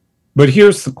But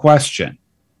here's the question.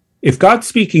 If God's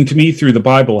speaking to me through the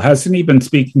Bible, hasn't he been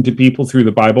speaking to people through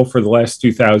the Bible for the last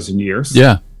 2,000 years?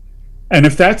 Yeah. And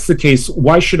if that's the case,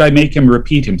 why should I make him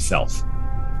repeat himself?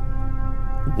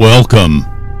 Welcome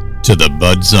to the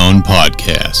Bud Zone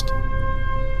Podcast.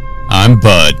 I'm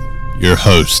Bud, your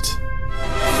host.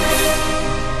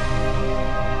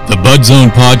 The Bud Zone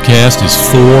Podcast is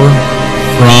for,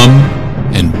 from,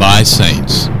 and by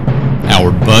saints,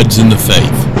 our buds in the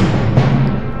faith,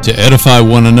 to edify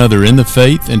one another in the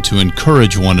faith and to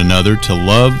encourage one another to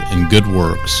love and good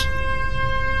works.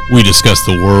 We discuss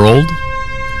the world,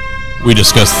 we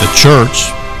discuss the church,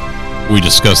 we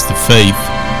discuss the faith,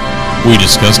 we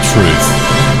discuss truth,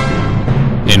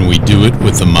 and we do it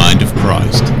with the mind of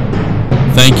Christ.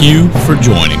 Thank you for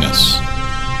joining us.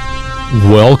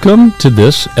 Welcome to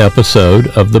this episode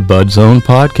of the Bud Zone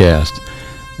Podcast.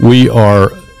 We are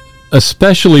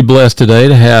especially blessed today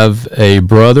to have a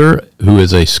brother who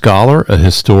is a scholar, a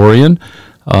historian,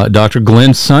 Dr.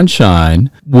 Glenn Sunshine,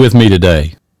 with me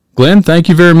today. Glenn, thank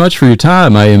you very much for your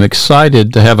time. I am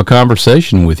excited to have a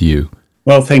conversation with you.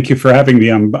 Well, thank you for having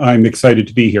me. I'm excited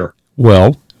to be here.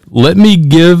 Well, let me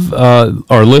give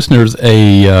our listeners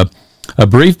a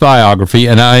brief biography,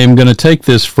 and I am going to take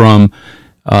this from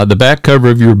the back cover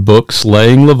of your book,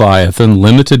 Slaying Leviathan,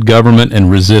 Limited Government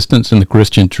and Resistance in the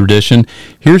Christian Tradition.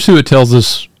 Here's who it tells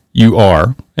us you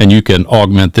are, and you can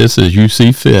augment this as you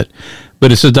see fit.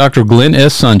 But it says Dr. Glenn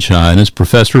S. Sunshine is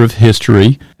professor of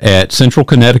history at Central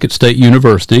Connecticut State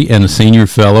University and a senior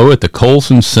fellow at the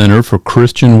Colson Center for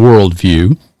Christian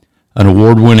Worldview, an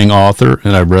award-winning author,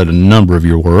 and I've read a number of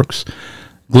your works.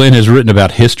 Glenn has written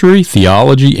about history,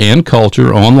 theology, and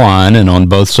culture online and on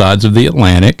both sides of the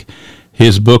Atlantic.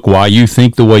 His book, Why You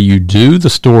Think the Way You Do, The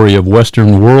Story of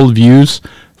Western Worldviews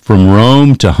from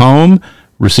Rome to Home,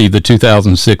 received the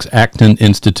 2006 Acton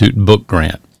Institute book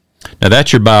grant. Now,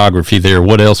 that's your biography there.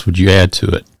 What else would you add to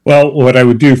it? Well, what I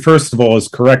would do, first of all, is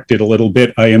correct it a little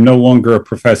bit. I am no longer a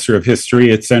professor of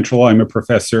history at Central. I'm a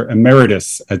professor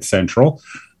emeritus at Central,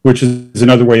 which is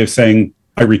another way of saying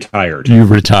I retired. You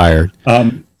retired.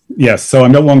 Yes, so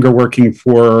I'm no longer working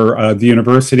for the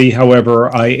university.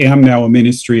 However, I am now a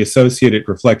ministry associate at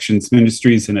Reflections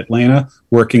Ministries in Atlanta,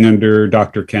 working under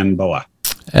Dr. Ken Boa.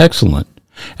 Excellent.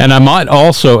 And I might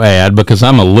also add, because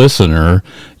I'm a listener,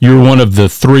 you're one of the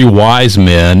three wise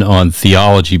men on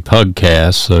Theology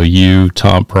Pugcast, so you,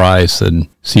 Tom Price, and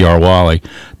C.R. Wiley.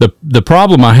 The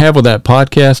problem I have with that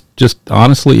podcast, just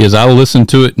honestly, is I listen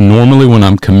to it normally when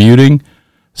I'm commuting,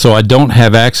 so I don't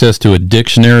have access to a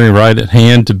dictionary right at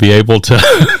hand to be able to...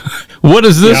 What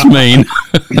does this mean?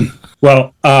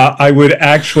 Well, I would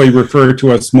actually refer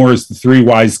to us more as the three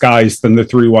wise guys than the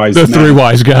three wise men. The three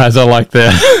wise guys, I like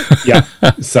that. Yeah,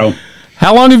 so...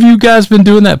 How long have you guys been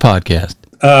doing that podcast?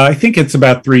 I think it's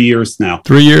about 3 years now.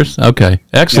 3 years? Okay.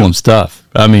 Excellent stuff.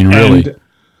 I mean, really.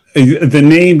 And the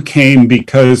name came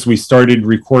because we started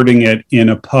recording it in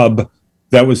a pub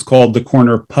that was called the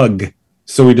Corner Pug.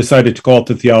 So we decided to call it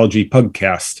the Theology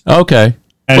Pugcast. Okay.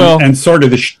 And sort of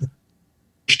the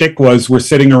shtick was we're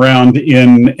sitting around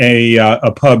in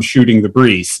a pub shooting the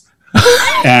breeze.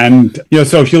 And,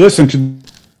 so if you listen to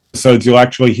episodes, you'll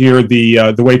actually hear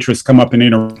the waitress come up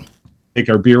and take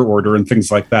our beer order and things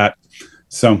like that.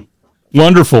 So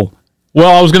wonderful.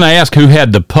 Well, I was going to ask who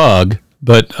had the pug,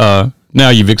 but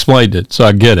now you've explained it, so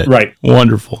I get it. Right.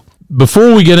 Wonderful.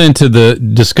 Before we get into the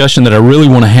discussion that I really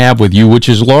want to have with you, which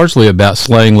is largely about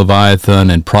Slaying Leviathan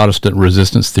and Protestant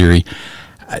resistance theory,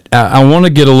 I want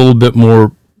to get a little bit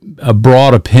more a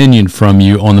broad opinion from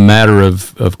you on the matter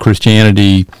of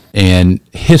Christianity and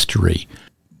history.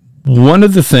 One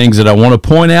of the things that I want to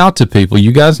point out to people,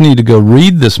 you guys need to go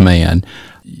read this man.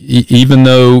 Even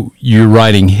though you're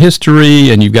writing history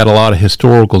and you've got a lot of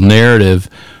historical narrative,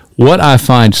 what I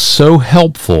find so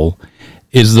helpful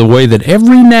is the way that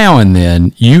every now and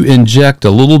then you inject a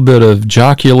little bit of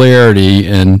jocularity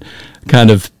and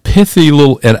kind of pithy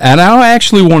little, and I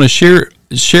actually want to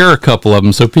share a couple of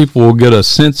them so people will get a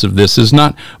sense of this. It's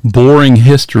not boring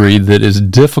history that is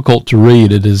difficult to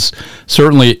read. It is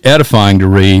certainly edifying to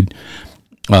read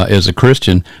as a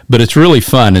Christian, but it's really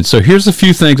fun. And so here's a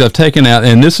few things I've taken out,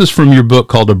 and this is from your book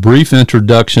called A Brief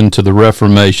Introduction to the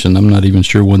Reformation. I'm not even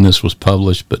sure when this was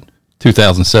published, but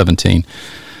 2017.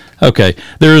 Okay,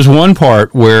 there is one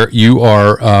part where you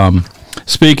are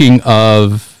speaking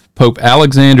of Pope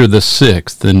Alexander VI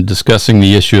and discussing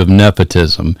the issue of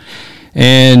nepotism.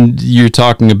 And you're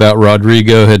talking about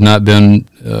Rodrigo had not been,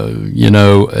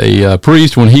 a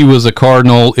priest when he was a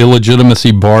cardinal.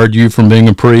 Illegitimacy barred you from being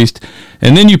a priest.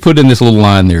 And then you put in this little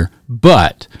line there,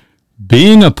 but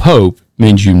being a pope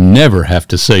means you never have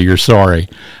to say you're sorry.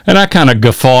 And I kind of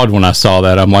guffawed when I saw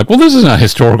that. I'm like, well, this is not a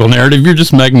historical narrative. You're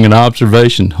just making an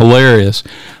observation. Hilarious.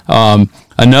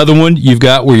 Another one you've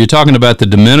got where you're talking about the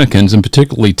Dominicans, and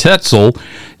particularly Tetzel.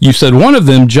 You said one of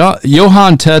them,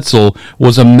 Johann Tetzel,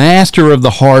 was a master of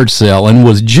the hard sell and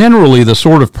was generally the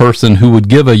sort of person who would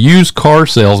give a used car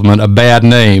salesman a bad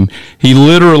name. He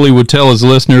literally would tell his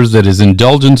listeners that his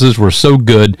indulgences were so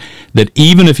good that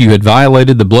even if you had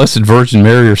violated the Blessed Virgin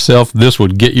Mary herself, this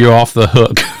would get you off the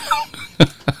hook.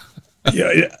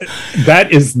 Yeah,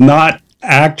 that is not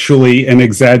actually an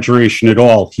exaggeration at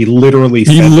all. He literally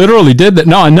said did that.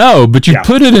 No, I know, but you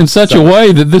put it in such a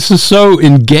way that this is so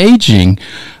engaging.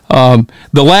 The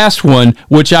last one,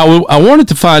 which I wanted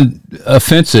to find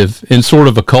offensive in sort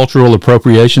of a cultural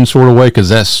appropriation sort of way, because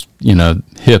that's,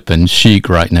 hip and chic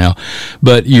right now.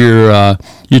 But you're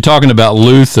talking about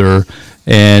Luther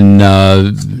and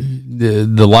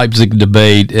the Leipzig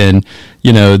debate, and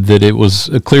that it was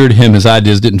clear to him his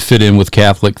ideas didn't fit in with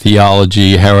Catholic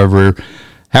theology, however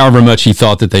much he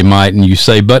thought that they might. And you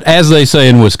say, but as they say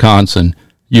in Wisconsin,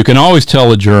 you can always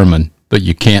tell a German, but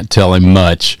you can't tell him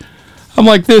much. I'm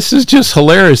like, this is just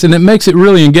hilarious, and it makes it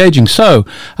really engaging. So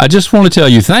I just want to tell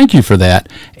you, thank you for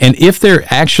that. And if there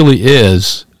actually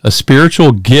is a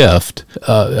spiritual gift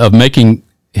of making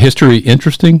history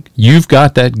interesting, you've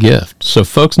got that gift. So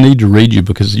folks need to read you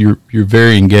because you're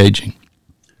very engaging.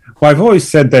 Well, I've always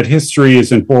said that history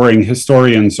isn't boring.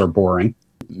 Historians are boring.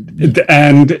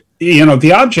 And,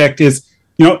 the object is,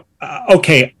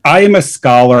 okay, I am a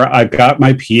scholar. I've got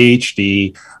my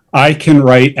PhD. I can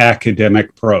write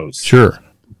academic prose. Sure.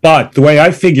 But the way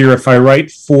I figure, if I write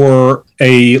for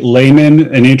a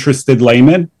layman, an interested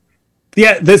layman,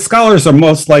 the scholars are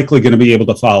most likely going to be able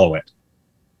to follow it.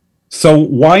 So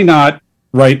why not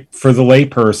write for the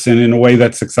layperson in a way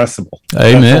that's accessible?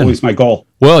 Amen. That's always my goal.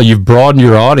 Well, you've broadened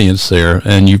your audience there,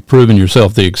 and you've proven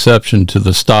yourself the exception to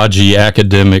the stodgy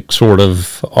academic sort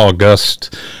of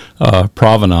august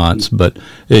provenance. But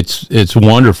it's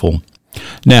wonderful.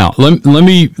 Now, let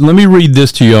me read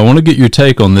this to you. I want to get your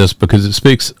take on this because it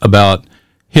speaks about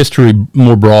history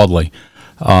more broadly.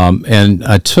 And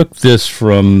I took this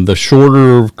from the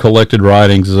shorter collected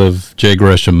writings of J.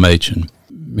 Gresham Machen.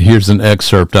 Here's an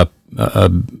excerpt up.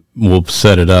 We'll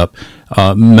set it up.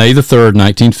 May the 3rd,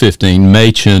 1915,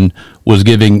 Machen was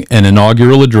giving an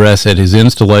inaugural address at his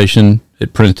installation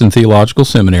at Princeton Theological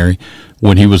Seminary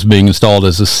when he was being installed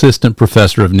as assistant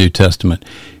professor of New Testament.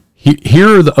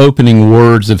 Here are the opening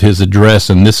words of his address,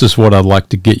 and this is what I'd like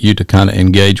to get you to kind of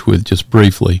engage with just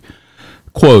briefly.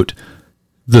 Quote,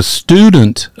 "The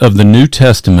student of the New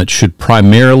Testament should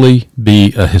primarily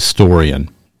be a historian.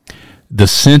 The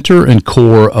center and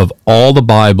core of all the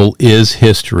Bible is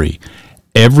history.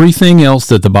 Everything else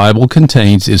that the Bible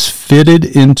contains is fitted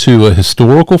into a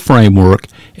historical framework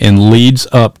and leads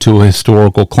up to a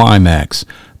historical climax.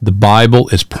 The Bible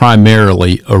is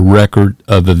primarily a record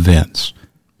of events."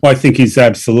 Well, I think he's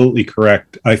absolutely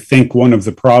correct. I think one of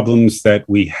the problems that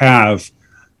we have,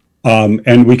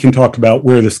 and we can talk about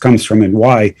where this comes from and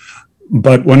why,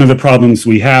 but one of the problems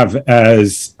we have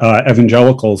as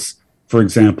evangelicals, for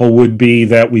example, would be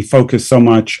that we focus so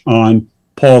much on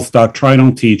Paul's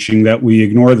doctrinal teaching that we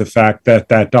ignore the fact that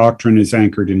that doctrine is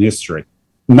anchored in history.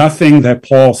 Nothing that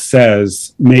Paul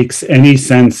says makes any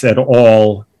sense at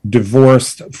all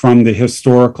divorced from the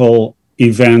historical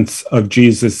events of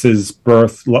Jesus's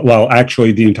birth. Well,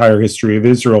 actually, the entire history of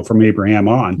Israel from Abraham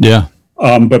on. Yeah.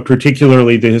 But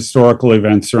particularly the historical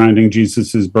events surrounding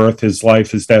Jesus's birth, his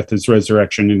life, his death, his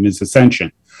resurrection, and his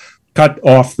ascension. Cut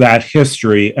off that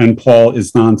history, and Paul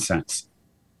is nonsense.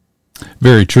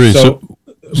 Very true.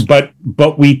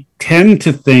 But we tend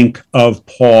to think of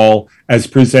Paul as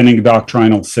presenting a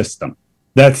doctrinal system.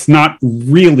 That's not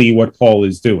really what Paul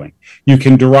is doing. You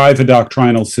can derive a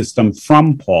doctrinal system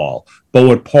from Paul, but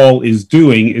what Paul is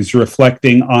doing is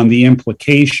reflecting on the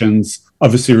implications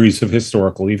of a series of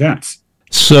historical events.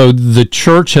 So the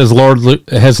church has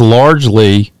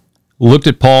largely looked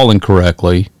at Paul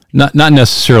incorrectly, not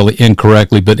necessarily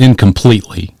incorrectly, but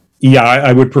incompletely. Yeah,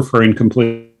 I would prefer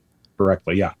incompletely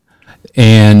correctly, yeah.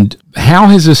 And how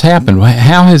has this happened?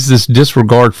 How has this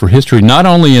disregard for history, not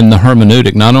only in the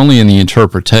hermeneutic, not only in the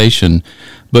interpretation,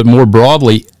 but more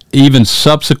broadly, even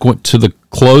subsequent to the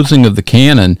closing of the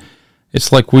canon,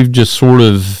 it's like we've just sort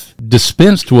of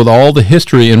dispensed with all the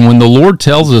history. And when the Lord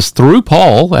tells us through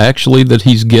Paul, actually, that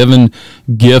he's given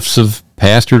gifts of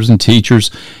pastors and teachers,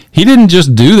 he didn't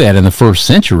just do that in the first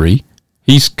century.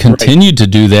 He's continued to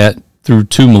do that through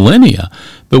 2 millennia.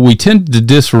 But we tend to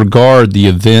disregard the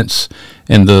events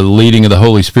and the leading of the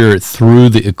Holy Spirit through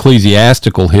the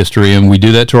ecclesiastical history, and we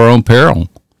do that to our own peril.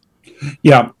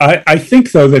 Yeah, I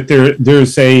think, though, that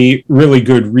there's a really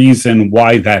good reason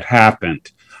why that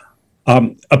happened.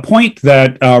 A point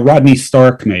that Rodney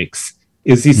Stark makes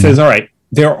is he says, all right,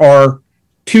 there are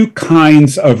two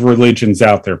kinds of religions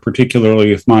out there,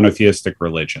 particularly with monotheistic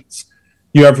religions.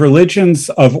 You have religions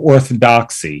of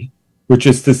orthodoxy, which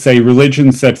is to say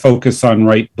religions that focus on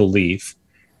right belief,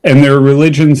 and there are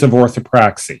religions of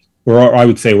orthopraxy, or I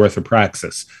would say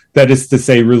orthopraxis. That is to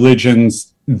say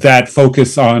religions that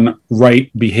focus on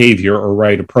right behavior or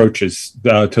right approaches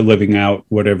to living out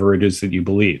whatever it is that you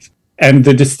believe. And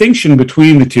the distinction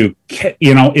between the two,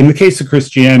 in the case of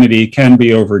Christianity, can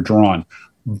be overdrawn.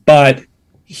 But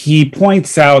he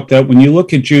points out that when you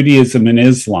look at Judaism and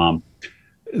Islam,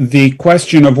 the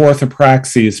question of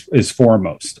orthopraxy is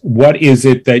foremost. What is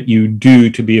it that you do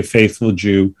to be a faithful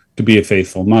Jew, to be a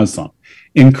faithful Muslim?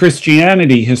 In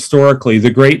Christianity, historically, the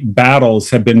great battles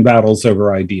have been battles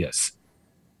over ideas.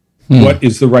 What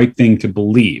is the right thing to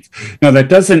believe? Now, that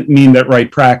doesn't mean that right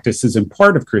practice isn't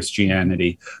part of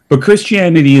Christianity, but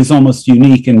Christianity is almost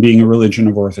unique in being a religion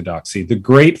of orthodoxy. The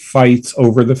great fights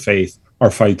over the faith are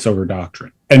fights over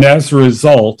doctrine. And as a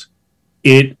result,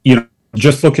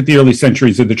 just look at the early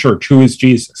centuries of the church. Who is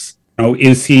Jesus?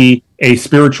 Is he a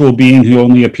spiritual being who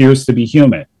only appears to be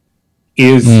human?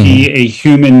 Is he a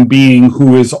human being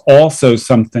who is also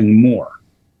something more?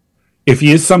 If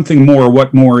he is something more,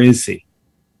 what more is he?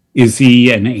 Is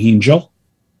he an angel?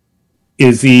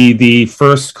 Is he the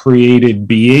first created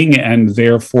being and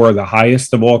therefore the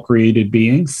highest of all created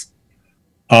beings?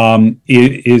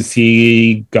 Is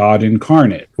he God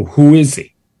incarnate? Who is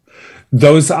he?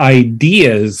 Those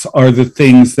ideas are the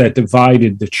things that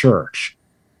divided the church.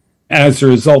 As a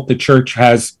result, the church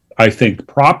has, I think,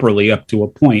 properly up to a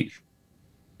point,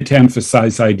 to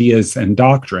emphasize ideas and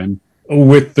doctrine,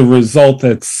 with the result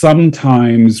that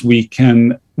sometimes we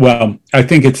can, I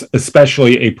think it's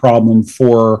especially a problem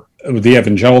for the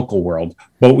evangelical world,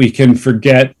 but we can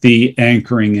forget the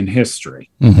anchoring in history.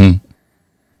 Mm-hmm.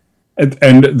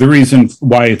 And the reason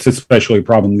why it's especially a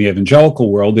problem in the evangelical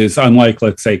world is, unlike,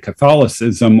 let's say,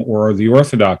 Catholicism or the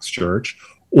Orthodox Church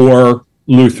or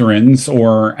Lutherans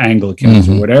or Anglicans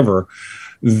or whatever,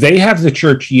 they have the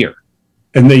church year,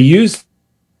 and they use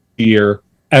the year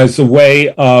as a way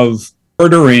of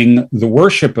ordering the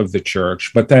worship of the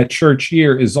church, but that church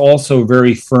year is also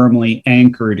very firmly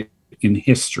anchored in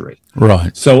history.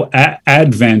 Right. So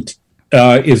Advent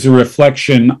is a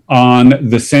reflection on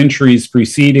the centuries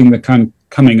preceding the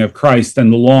coming of Christ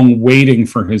and the long waiting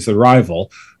for his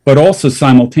arrival, but also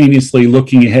simultaneously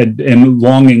looking ahead and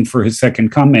longing for his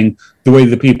second coming, the way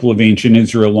the people of ancient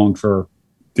Israel longed for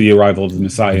the arrival of the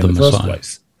Messiah in the first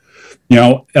place.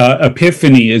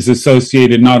 Epiphany is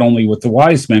associated not only with the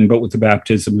wise men, but with the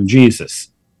baptism of Jesus.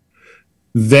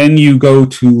 Then you go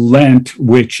to Lent,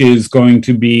 which is going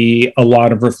to be a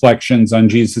lot of reflections on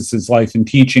Jesus's life and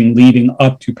teaching leading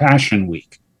up to Passion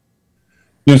Week.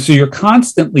 So you're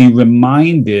constantly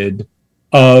reminded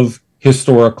of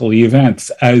historical events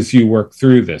as you work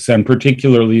through this, and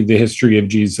particularly the history of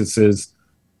Jesus's,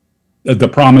 the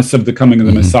promise of the coming of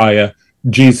the Messiah,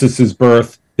 Jesus's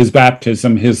birth, his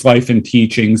baptism, his life and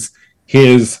teachings,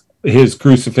 his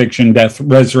crucifixion, death,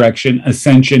 resurrection,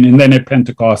 ascension, and then at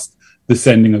Pentecost, the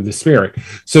sending of the Spirit.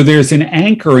 So there's an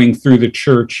anchoring through the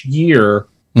church year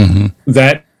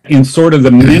that, in sort of the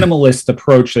minimalist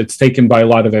approach that's taken by a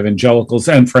lot of evangelicals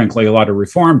and, frankly, a lot of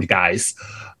Reformed guys,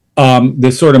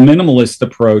 the sort of minimalist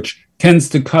approach tends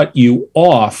to cut you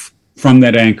off from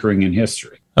that anchoring in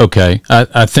history. Okay,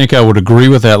 I think I would agree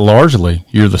with that largely.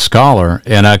 You're the scholar,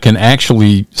 and I can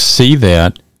actually see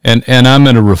that. And I'm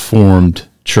in a Reformed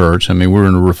church. I mean, we're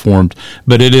in a Reformed,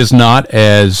 but it is not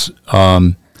as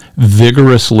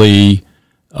vigorously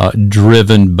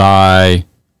driven by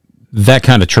that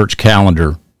kind of church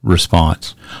calendar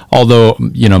response. Although,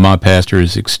 my pastor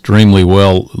is extremely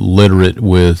well literate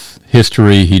with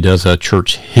history. He does a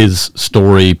Church His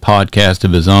Story podcast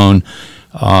of his own,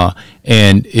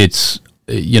 and it's,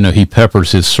 he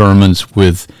peppers his sermons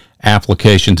with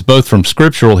applications both from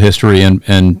scriptural history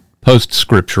and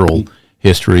post-scriptural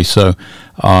history. So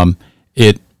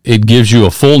it gives you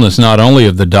a fullness not only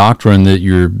of the doctrine that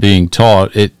you're being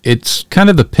taught. It's kind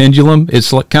of the pendulum.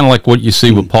 It's kind of like what you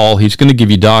see with Paul. He's going to give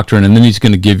you doctrine, and then he's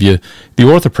going to give you the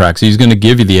orthopraxy. He's going to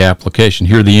give you the application.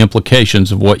 Here are the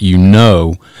implications of what you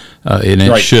know, and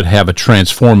it should have a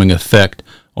transforming effect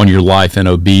on your life and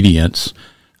obedience.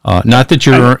 Not that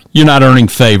you're not earning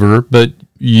favor, but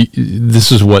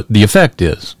this is what the effect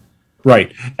is.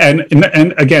 Right. And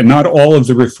again, not all of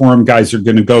the Reform guys are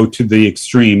going to go to the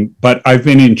extreme, but I've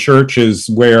been in churches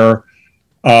where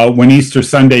when Easter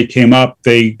Sunday came up,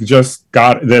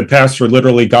 the pastor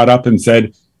literally got up and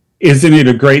said, isn't it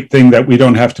a great thing that we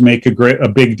don't have to make a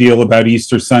big deal about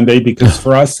Easter Sunday? Because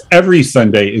for us, every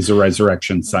Sunday is a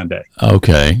Resurrection Sunday.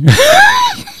 Okay.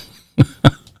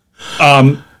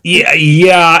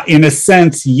 Yeah, in a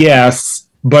sense, yes.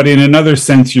 But in another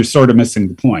sense, you're sort of missing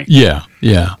the point. Yeah.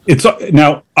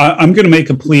 Now, I'm going to make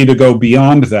a plea to go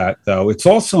beyond that, though. It's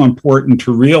also important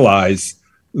to realize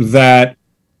that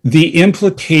the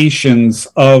implications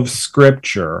of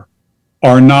Scripture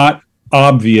are not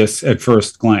obvious at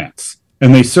first glance.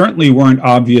 And they certainly weren't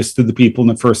obvious to the people in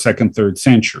the first, second, third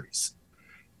centuries.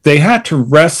 They had to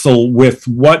wrestle with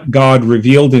what God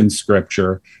revealed in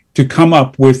Scripture to come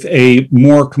up with a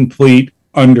more complete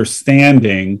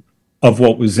understanding of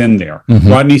what was in there. Mm-hmm.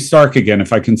 Rodney Stark, again,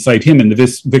 if I can cite him in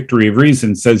the Victory of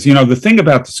Reason, says, the thing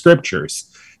about the Scriptures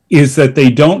is that they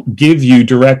don't give you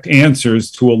direct answers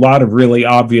to a lot of really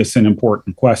obvious and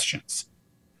important questions.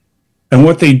 And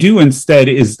what they do instead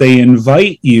is they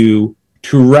invite you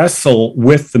to wrestle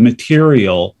with the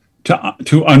material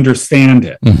to understand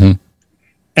it. Mm-hmm.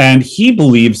 And he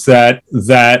believes that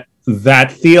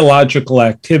theological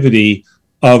activity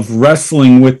of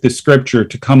wrestling with the Scripture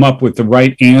to come up with the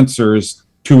right answers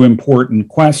to important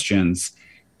questions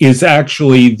is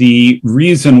actually the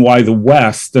reason why the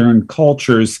Western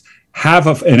cultures have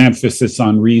an emphasis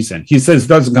on reason. He says it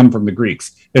doesn't come from the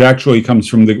Greeks. It actually comes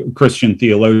from the Christian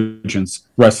theologians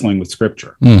wrestling with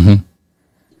Scripture. Mm-hmm.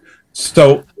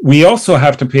 So we also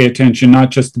have to pay attention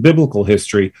not just to biblical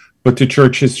history, but to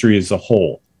church history as a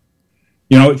whole.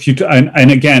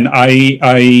 And again,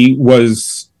 I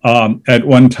was at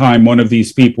one time one of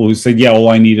these people who said, all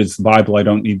I need is the Bible. I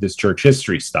don't need this church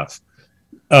history stuff.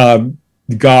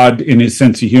 God, in his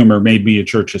sense of humor, made me a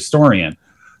church historian.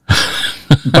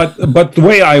 But the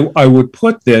way I would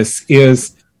put this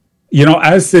is,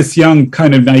 as this young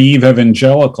kind of naive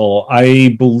evangelical,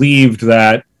 I believed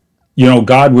that,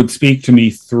 God would speak to me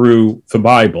through the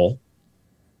Bible.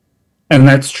 And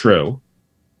that's true.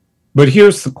 But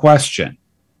here's the question.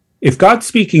 If God's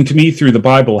speaking to me through the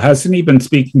Bible, hasn't he been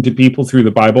speaking to people through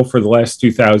the Bible for the last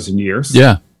 2,000 years?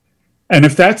 Yeah. And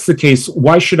if that's the case,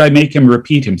 why should I make him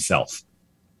repeat himself?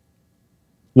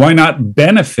 Why not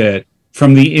benefit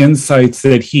from the insights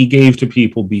that he gave to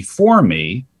people before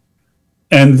me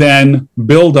and then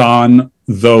build on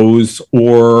those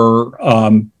or,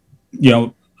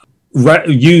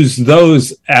 use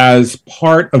those as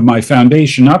part of my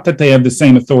foundation? Not that they have the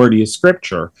same authority as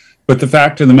Scripture, but the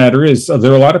fact of the matter is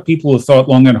there are a lot of people who have thought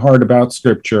long and hard about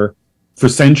Scripture for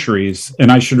centuries, and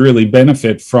I should really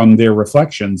benefit from their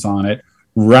reflections on it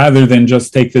rather than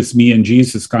just take this me and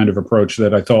Jesus kind of approach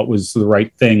that I thought was the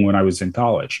right thing when I was in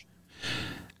college.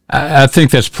 I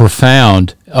think that's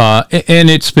profound, and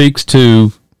it speaks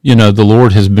to, the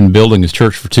Lord has been building his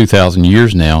church for 2,000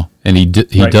 years now, and he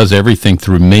right. does everything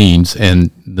through means,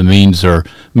 and the means are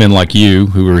men like you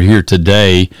who are here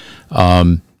today,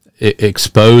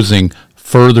 exposing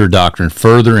further doctrine,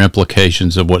 further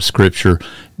implications of what Scripture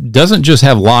doesn't just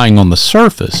have lying on the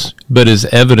surface, but is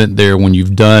evident there when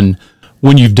you've done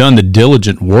the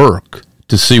diligent work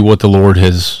to see what the Lord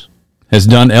has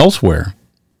done elsewhere.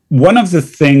 One of the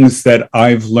things that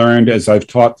I've learned as I've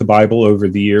taught the Bible over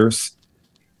the years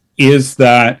is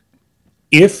that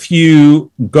if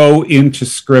you go into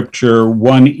Scripture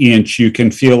 1 inch, you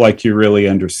can feel like you really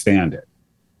understand it.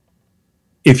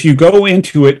 If you go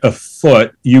into it a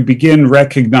foot, you begin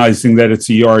recognizing that it's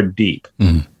a yard deep.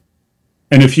 Mm.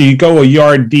 And if you go a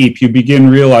yard deep, you begin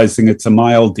realizing it's a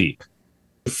mile deep.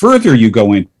 The further you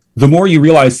go in, the more you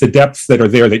realize the depths that are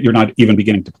there that you're not even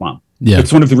beginning to plumb. Yeah.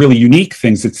 It's one of the really unique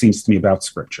things, it seems to me, about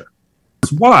Scripture.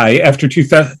 It's why, after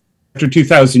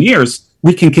 2,000 years,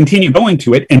 we can continue going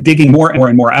to it and digging more and more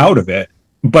and more out of it.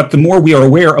 But the more we are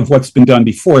aware of what's been done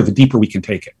before, the deeper we can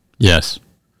take it. Yes.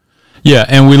 Yeah,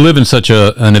 and we live in such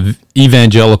an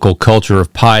evangelical culture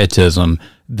of pietism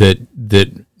that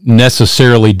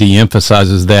necessarily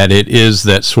de-emphasizes that it is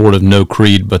that sort of no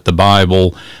creed but the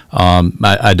Bible.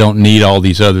 I don't need all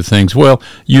these other things. Well,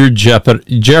 you're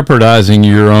jeopardizing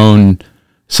your own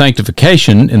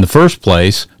sanctification in the first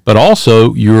place, but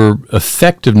also your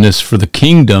effectiveness for the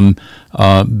kingdom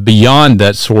beyond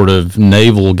that sort of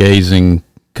navel-gazing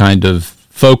kind of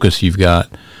focus you've got.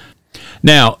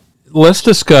 Now, let's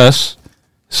discuss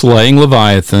Slaying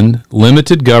Leviathan,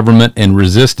 Limited Government and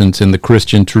Resistance in the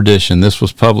Christian Tradition. This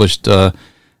was published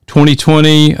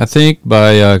 2020, I think,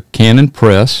 by Canon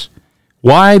Press.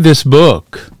 Why this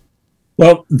book?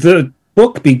 Well, the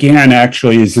book began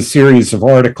actually as a series of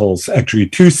articles, actually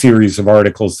 2 series of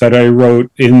articles that I wrote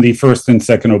in the first and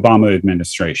second Obama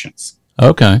administrations.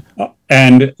 Okay.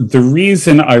 And the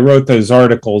reason I wrote those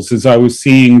articles is I was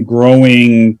seeing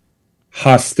growing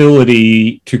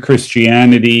hostility to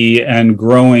Christianity and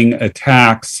growing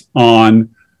attacks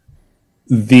on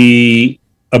the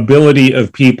ability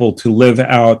of people to live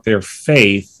out their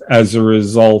faith as a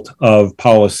result of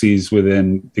policies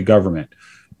within the government.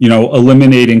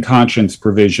 Eliminating conscience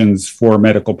provisions for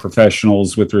medical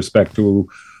professionals with respect to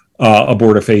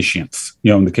abortifacients,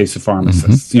 in the case of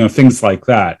pharmacists, things like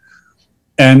that.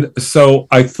 And so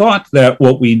I thought that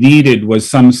what we needed was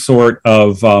some sort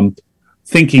of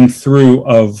thinking through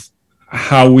of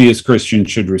how we as Christians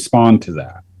should respond to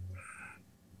that.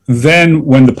 Then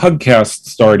when the podcast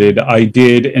started, I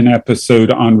did an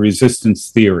episode on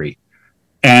resistance theory,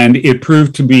 and it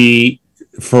proved to be,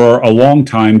 for a long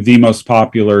time, the most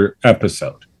popular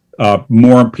episode.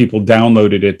 More people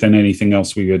downloaded it than anything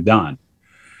else we had done.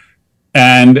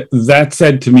 And that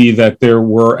said to me that there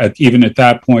were, even at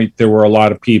that point, there were a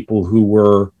lot of people who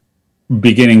were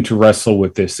beginning to wrestle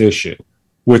with this issue,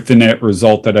 with the net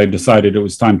result that I decided it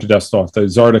was time to dust off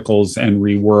those articles and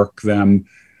rework them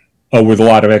with a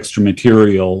lot of extra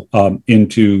material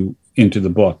into the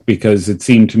book, because it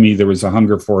seemed to me there was a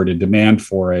hunger for it, a demand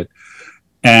for it.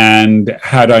 And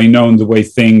had I known the way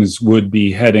things would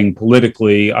be heading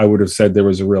politically, I would have said there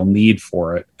was a real need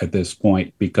for it at this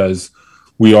point, because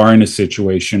we are in a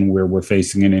situation where we're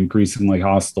facing an increasingly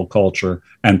hostile culture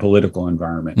and political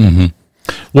environment. Mm-hmm.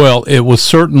 Well, it was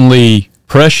certainly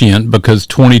prescient, because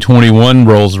 2021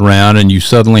 rolls around and you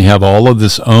suddenly have all of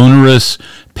this onerous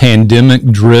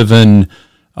pandemic-driven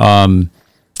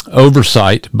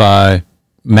oversight by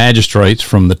magistrates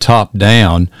from the top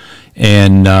down.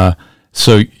 And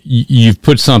so you've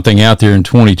put something out there in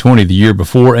 2020, the year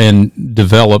before, and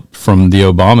developed from the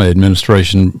Obama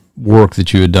administration work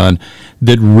that you had done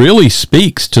that really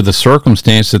speaks to the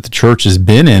circumstance that the church has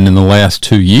been in the last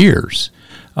 2 years.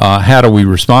 How do we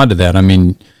respond to that? I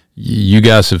mean, you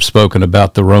guys have spoken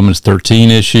about the Romans 13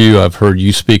 issue. I've heard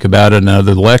you speak about it in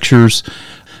other lectures.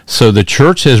 So the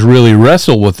church has really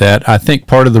wrestled with that. I think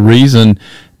part of the reason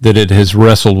that it has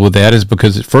wrestled with that is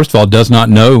because it, first of all, does not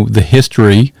know the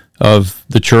history of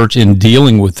the church in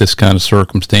dealing with this kind of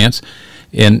circumstance.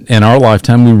 In our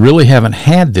lifetime, we really haven't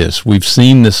had this. We've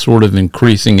seen this sort of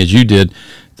increasing, as you did,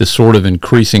 this sort of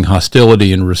increasing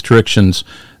hostility and restrictions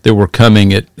that were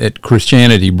coming at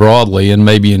Christianity broadly, and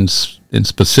maybe in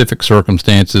specific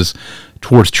circumstances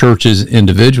towards churches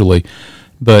individually.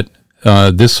 But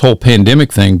this whole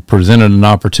pandemic thing presented an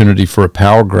opportunity for a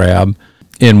power grab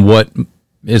in what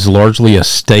is largely a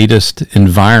statist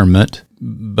environment,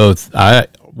 both, I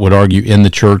would argue, in the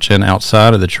church and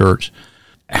outside of the church.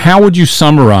 How would you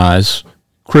summarize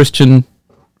Christian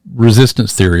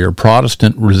resistance theory or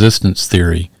Protestant resistance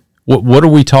theory? What are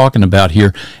we talking about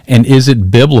here, and is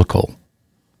it biblical?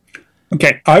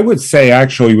 Okay, I would say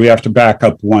actually we have to back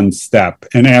up one step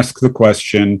and ask the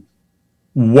question,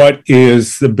 what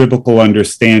is the biblical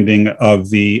understanding of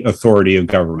the authority of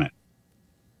government?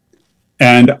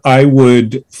 And I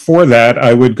would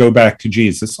go back to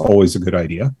Jesus, always a good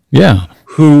idea. Yeah.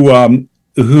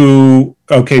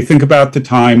 Okay, think about the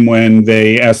time when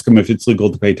they ask him if it's legal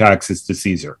to pay taxes to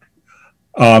Caesar.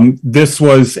 This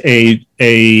was a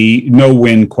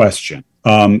no-win question.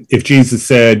 If Jesus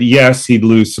said yes, he'd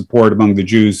lose support among the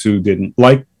Jews who didn't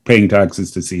like paying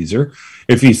taxes to Caesar.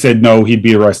 If he said no, he'd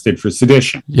be arrested for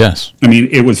sedition. Yes. I mean,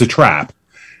 it was a trap.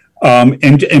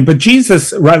 But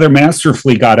Jesus rather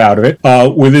masterfully got out of it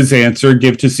with his answer,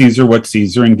 give to Caesar what's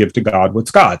Caesar and give to God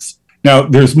what's God's. Now,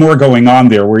 there's more going on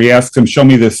there where he asks him, show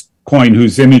me this coin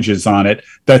whose image is on it.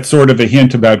 That's sort of a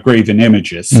hint about graven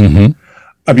images. Mm-hmm.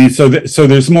 I mean, so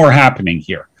there's more happening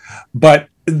here. But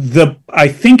I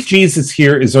think Jesus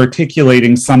here is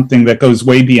articulating something that goes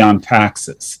way beyond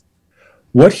taxes.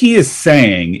 What he is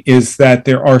saying is that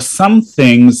there are some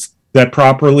things that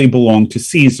properly belong to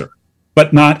Caesar,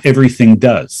 but not everything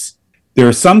does. There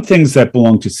are some things that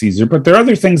belong to Caesar, but there are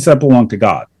other things that belong to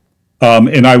God.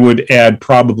 And I would add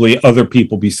probably other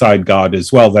people beside God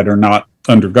as well that are not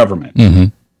under government. Mm-hmm.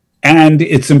 And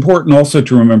it's important also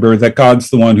to remember that God's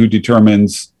the one who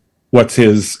determines what's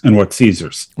his and what's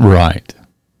Caesar's. Right.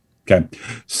 Okay.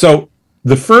 So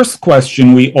the first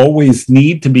question we always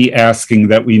need to be asking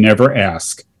that we never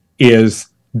ask is,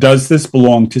 does this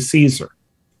belong to Caesar?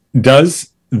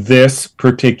 Does this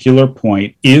particular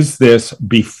point, is this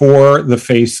before the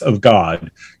face of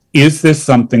God? Is this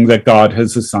something that God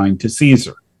has assigned to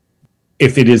Caesar?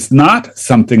 If it is not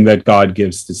something that God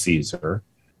gives to Caesar,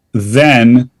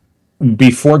 then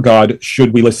before God,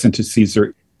 should we listen to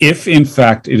Caesar? If, in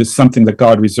fact, it is something that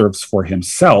God reserves for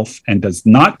himself and does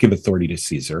not give authority to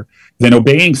Caesar, then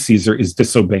obeying Caesar is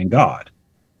disobeying God.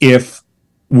 If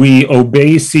we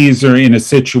obey Caesar in a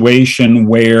situation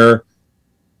where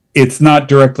it's not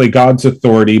directly God's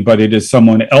authority, but it is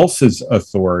someone else's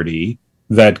authority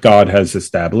that God has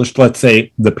established. Let's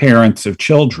say the parents of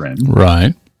children.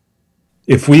 Right.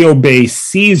 If we obey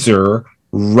Caesar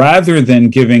rather than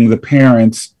giving the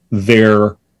parents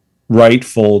their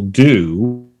rightful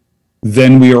due,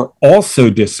 then we are also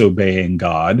disobeying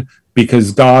God,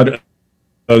 because God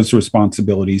owes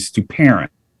responsibilities to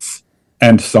parents,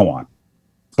 and so on.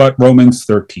 But Romans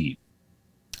 13.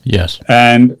 Yes.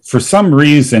 And for some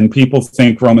reason, people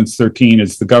think Romans 13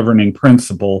 is the governing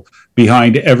principle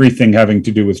behind everything having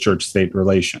to do with church-state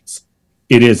relations.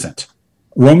 It isn't.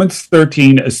 Romans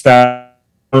 13 establishes,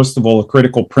 first of all, a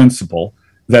critical principle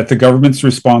that the government's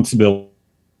responsibility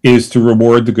is to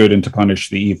reward the good and to punish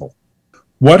the evil.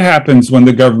 What happens when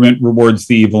the government rewards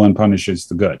the evil and punishes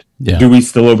the good? Yeah. Do we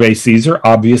still obey Caesar?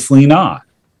 Obviously not.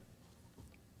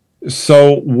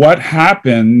 So what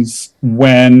happens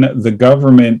when the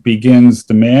government begins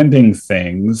demanding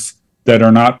things that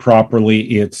are not properly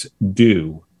its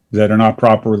due, that are not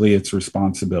properly its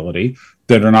responsibility,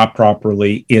 that are not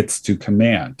properly its to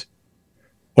command?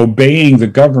 Obeying the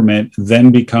government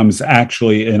then becomes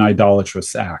actually an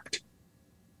idolatrous act.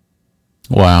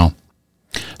 Wow.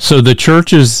 So the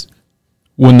churches,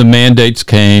 when the mandates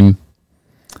came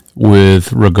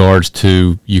with regards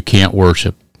to you can't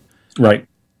worship. Right.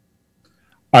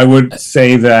 I would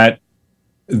say that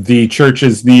the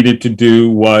churches needed to do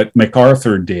what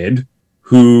MacArthur did,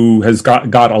 who has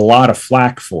got a lot of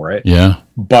flack for it. Yeah.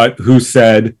 But who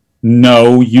said,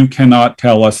 no, you cannot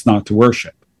tell us not to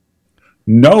worship.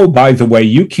 No, by the way,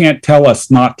 you can't tell us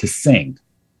not to sing.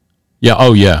 Yeah.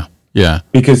 Oh, yeah. Yeah.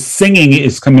 Because singing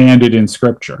is commanded in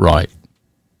Scripture. Right.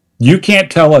 You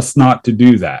can't tell us not to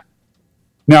do that.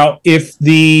 Now, if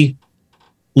the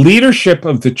leadership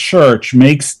of the church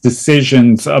makes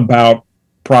decisions about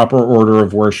proper order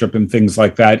of worship and things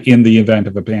like that in the event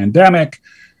of a pandemic,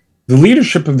 the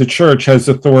leadership of the church has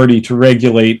authority to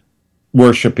regulate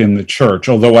worship in the church,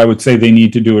 although I would say they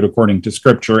need to do it according to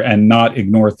Scripture and not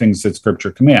ignore things that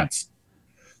Scripture commands.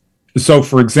 So,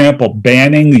 for example,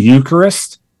 banning the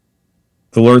Eucharist,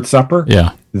 the Lord's Supper,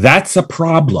 Yeah. that's a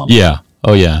problem. Yeah.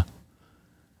 Oh, yeah.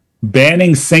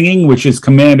 Banning singing, which is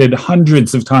commanded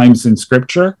hundreds of times in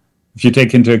Scripture, if you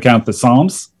take into account the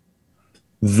Psalms,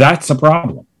 that's a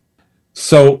problem.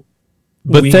 So,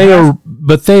 But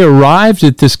they arrived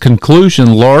at this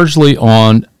conclusion largely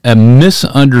on a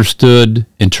misunderstood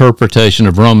interpretation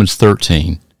of Romans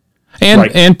 13 and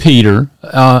Right. and Peter.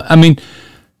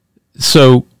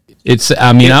 So it's.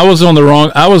 I was on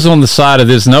the side of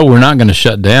this. No, we're not going to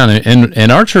shut down,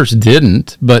 and our church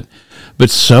didn't, but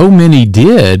so many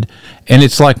did, and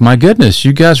it's like, my goodness,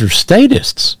 you guys are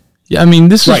statists. I mean,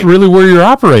 this is really where you're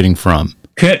operating from.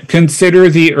 Consider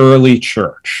the early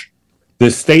church. The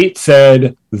state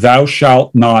said, "Thou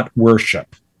shalt not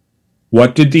worship."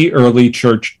 What did the early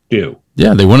church do?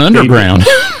 Yeah, they went underground.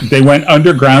 They went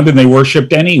underground and they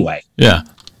worshiped anyway. Yeah.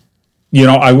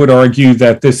 I would argue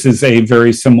that this is a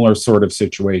very similar sort of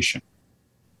situation.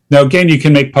 Now, again, you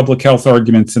can make public health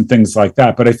arguments and things like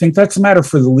that, but I think that's a matter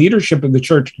for the leadership of the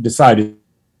church to decide,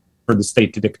 for the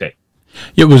state to dictate.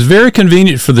 It was very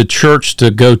convenient for the church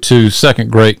to go to second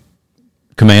great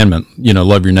commandment,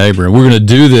 love your neighbor. And we're going to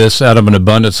do this out of an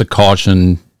abundance of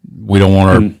caution. We don't want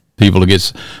our people to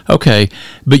get... Okay,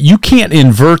 but you can't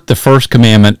invert the first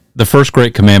commandment, the first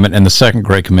great commandment, and the second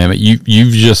great commandment.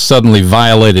 You've just suddenly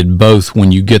violated both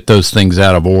when you get those things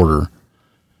out of order.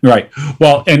 Right.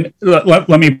 Well, and let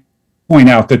me point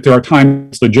out that there are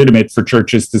times legitimate for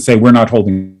churches to say we're not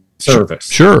holding service.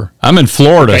 Sure. I'm in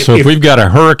Florida, so if we've got a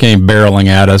hurricane barreling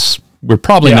at us, we're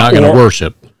probably not going to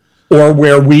worship. Or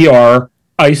where we are,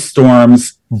 ice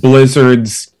storms,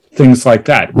 blizzards, things like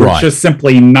that. We're just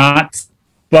simply not,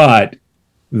 but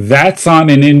that's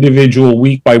on an individual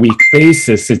week-by-week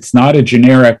basis. It's not a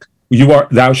generic,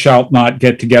 thou shalt not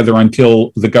get together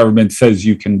until the government says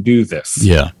you can do this.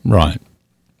 Yeah, right.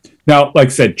 Now, like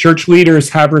I said, church leaders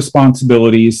have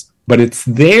responsibilities, but it's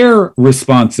their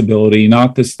responsibility,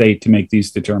 not the state, to make these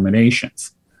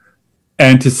determinations.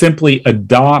 And to simply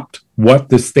adopt what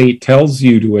the state tells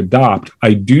you to adopt,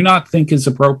 I do not think is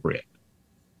appropriate,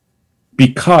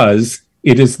 because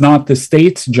it is not the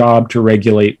state's job to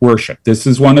regulate worship. This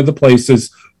is one of the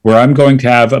places where I'm going to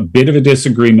have a bit of a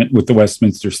disagreement with the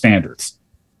Westminster Standards.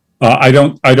 I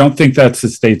don't think that's the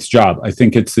state's job. I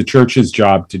think it's the church's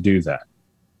job to do that.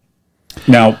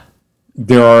 Now,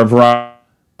 there are a variety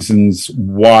of reasons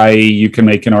why you can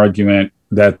make an argument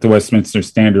that the Westminster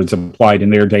Standards applied in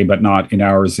their day, but not in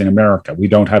ours in America. We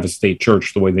don't have a state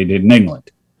church the way they did in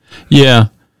England. Yeah.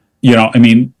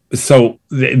 So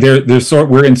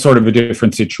we're in sort of a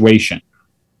different situation.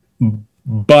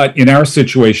 But in our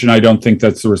situation, I don't think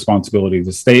that's the responsibility of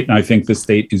the state. And I think the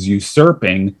state is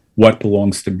usurping what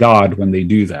belongs to God when they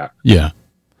do that. Yeah.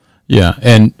 Yeah.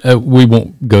 And we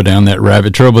won't go down that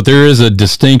rabbit trail, but there is a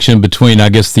distinction between, I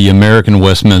guess, the American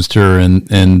Westminster and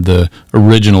the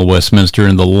original Westminster,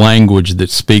 and the language that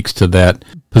speaks to that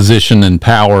position and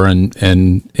power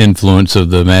and influence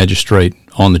of the magistrate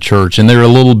on the church. And they're a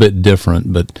little bit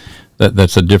different, but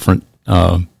that's a different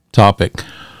topic.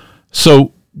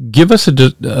 So give us a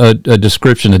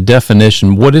description, a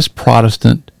definition. What is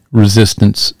Protestant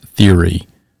resistance theory?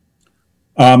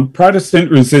 Protestant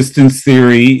resistance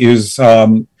theory is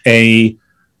a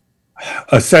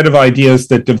set of ideas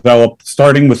that developed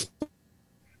starting with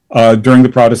during the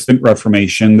Protestant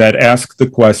Reformation that ask the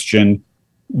question,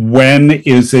 when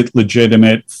is it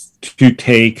legitimate to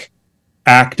take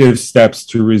active steps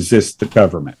to resist the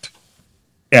government?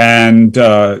 And,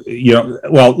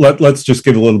 let's just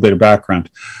give a little bit of background.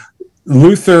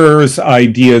 Luther's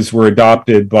ideas were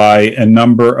adopted by a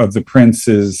number of the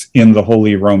princes in the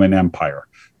Holy Roman Empire.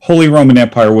 Holy Roman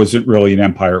Empire wasn't really an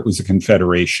empire, it was a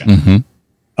confederation.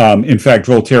 Mm-hmm. In fact,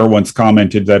 Voltaire once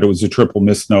commented that it was a triple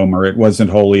misnomer. It wasn't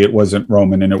holy, it wasn't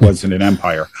Roman, and it wasn't an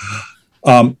empire.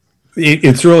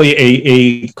 It's really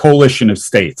a coalition of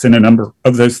states, and a number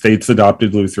of those states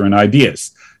adopted Lutheran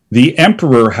ideas. The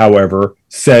emperor, however,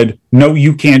 said, no,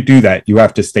 you can't do that. You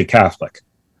have to stay Catholic.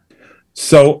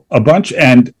 So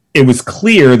and it was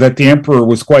clear that the emperor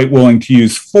was quite willing to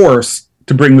use force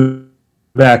to bring them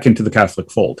back into the Catholic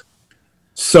fold.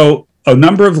 So a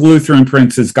number of Lutheran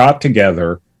princes got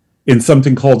together in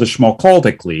something called the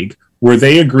Schmalkaldic League, where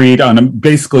they agreed on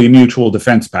basically a mutual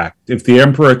defense pact. If the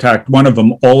emperor attacked one of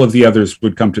them, all of the others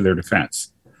would come to their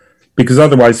defense, because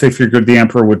otherwise they figured the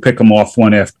emperor would pick them off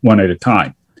one at a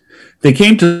time. They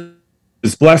came to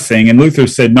his blessing, and Luther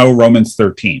said, no, Romans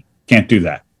 13, can't do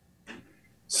that.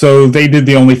 So they did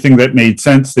the only thing that made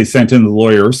sense. They sent in the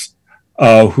lawyers,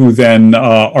 who then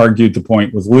argued the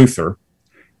point with Luther.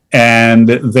 And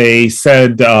they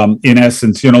said, in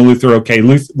essence, Luther, okay,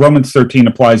 Romans 13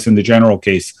 applies in the general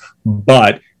case,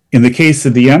 but in the case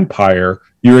of the empire,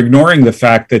 you're ignoring the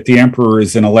fact that the emperor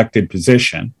is an elected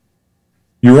position.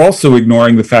 You're also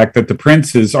ignoring the fact that the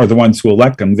princes are the ones who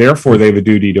elect him, therefore they have a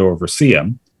duty to oversee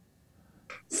him.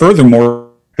 Furthermore,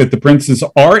 that the princes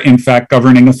are in fact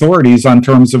governing authorities on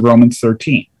terms of Romans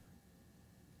 13.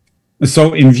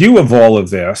 So in view of all of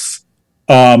this,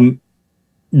 really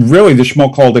the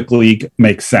Schmalkaldic League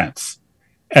makes sense.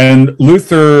 And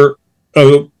Luther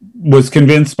was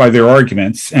convinced by their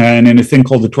arguments, and in a thing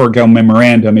called the Torgau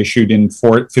Memorandum issued in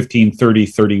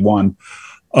 1530-31,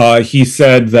 he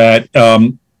said that,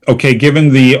 given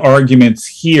the arguments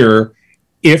here,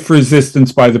 if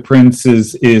resistance by the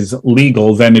princes is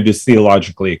legal, then it is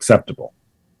theologically acceptable.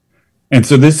 And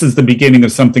so this is the beginning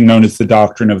of something known as the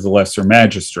doctrine of the lesser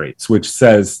magistrates, which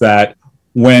says that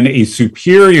when a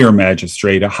superior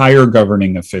magistrate, a higher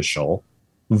governing official,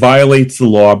 violates the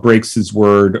law, breaks his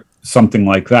word, something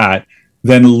like that,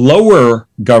 then lower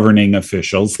governing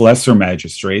officials, lesser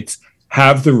magistrates,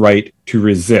 have the right to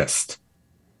resist.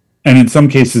 And in some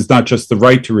cases, not just the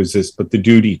right to resist, but the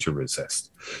duty to resist.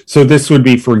 So this would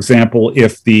be, for example,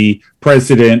 if the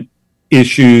president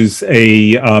issues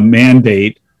a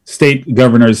mandate, state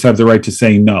governors have the right to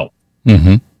say no.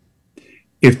 Mm-hmm.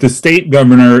 If the state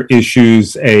governor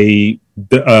issues a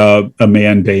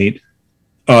mandate,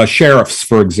 sheriffs,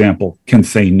 for example, can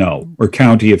say no, or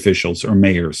county officials or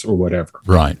mayors or whatever.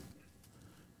 Right.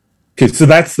 Okay, so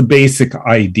that's the basic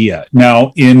idea.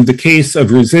 Now, in the case of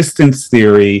resistance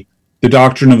theory, the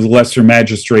doctrine of the lesser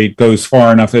magistrate goes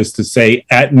far enough as to say,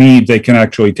 at need, they can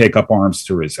actually take up arms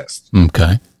to resist.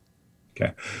 Okay.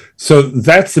 So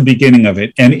that's the beginning of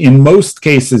it. And in most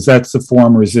cases, that's the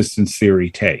form resistance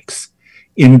theory takes.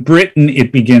 In Britain,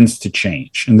 it begins to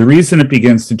change. And the reason it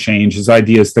begins to change is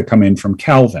ideas that come in from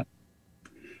Calvin.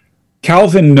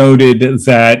 Calvin noted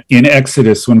that in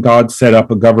Exodus, when God set up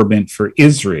a government for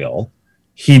Israel,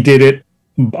 he did it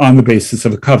on the basis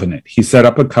of a covenant. He set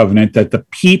up a covenant that the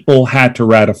people had to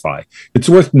ratify. It's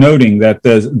worth noting that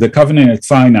the covenant at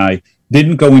Sinai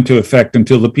didn't go into effect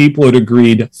until the people had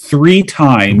agreed 3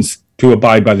 times to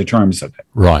abide by the terms of it.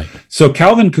 Right. So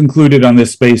Calvin concluded on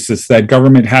this basis that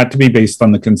government had to be based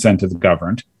on the consent of the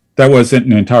governed. That wasn't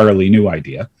an entirely new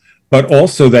idea, but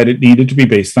also that it needed to be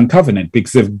based on covenant,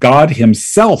 because if God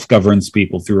himself governs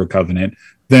people through a covenant,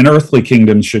 then earthly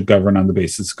kingdoms should govern on the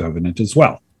basis of covenant as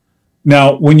well.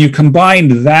 Now, when you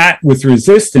combine that with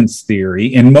resistance theory,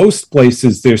 in most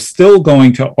places, they're still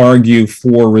going to argue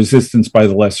for resistance by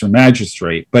the lesser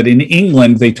magistrate. But in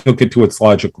England, they took it to its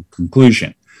logical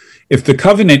conclusion. If the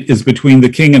covenant is between the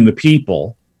king and the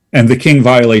people, and the king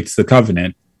violates the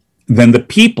covenant, then the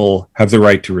people have the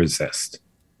right to resist,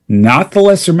 not the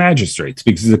lesser magistrates,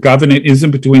 because the covenant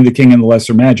isn't between the king and the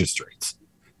lesser magistrates.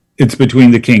 It's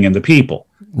between the king and the people.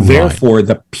 Right. Therefore,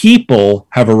 the people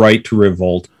have a right to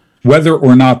revolt, whether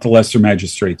or not the lesser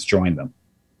magistrates join them.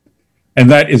 And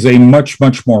that is a much,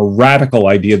 much more radical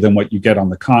idea than what you get on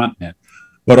the continent.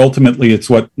 But ultimately, it's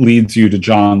what leads you to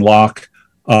John Locke,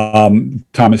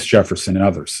 Thomas Jefferson, and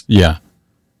others. Yeah.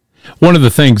 One of the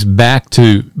things back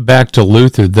to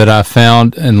Luther that I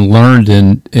found and learned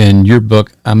in your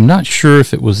book, I'm not sure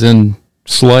if it was in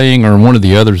Slaying or one of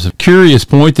the others, a curious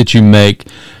point that you make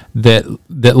that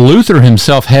Luther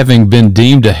himself, having been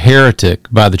deemed a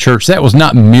heretic by the church, that was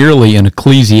not merely an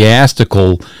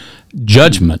ecclesiastical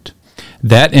judgment.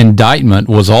 That indictment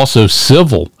was also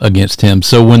civil against him.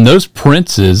 So when those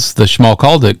princes, the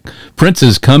Schmalkaldic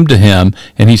princes, come to him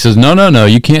and he says, no,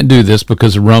 you can't do this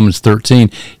because of Romans 13,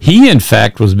 he in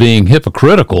fact was being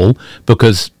hypocritical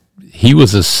because he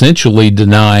was essentially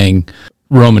denying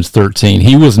Romans 13.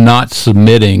 He was not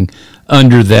submitting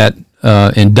under that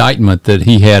indictment that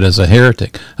he had as a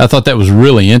heretic. I thought that was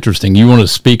really interesting. You want to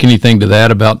speak anything to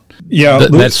that about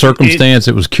that circumstance?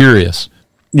 It was curious.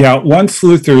 Yeah, once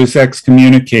Luther is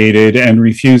excommunicated and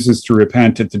refuses to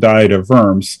repent at the Diet of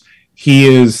Worms, he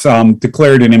is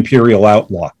declared an imperial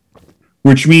outlaw,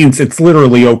 which means it's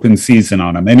literally open season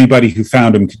on him. Anybody who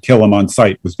found him could kill him on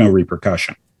sight with no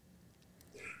repercussion.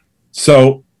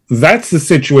 So that's the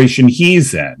situation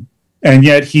he's in. And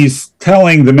yet he's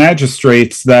telling the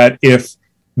magistrates that if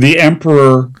the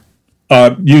emperor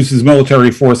uses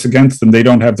military force against them, they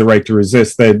don't have the right to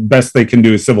resist. The best they can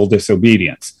do is civil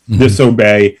disobedience,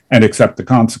 disobey, and accept the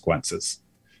consequences.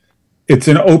 It's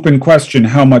an open question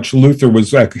how much Luther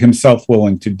was himself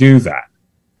willing to do that.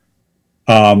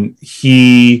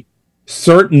 He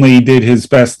certainly did his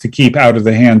best to keep out of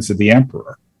the hands of the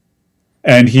emperor,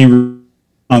 and he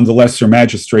on the lesser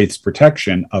magistrate's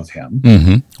protection of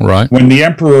him. Right. When the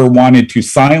emperor wanted to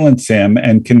silence him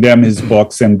and condemn his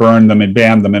books and burn them and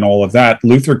ban them and all of that,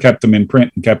 Luther kept them in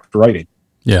print and kept writing.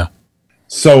 Yeah.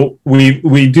 So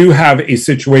we do have a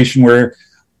situation where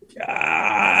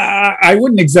I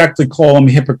wouldn't exactly call him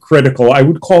hypocritical. I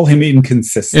would call him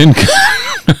inconsistent.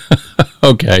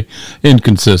 Okay,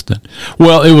 inconsistent.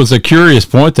 Well, it was a curious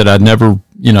point that I'd never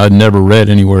read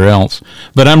anywhere else.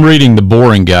 But I'm reading the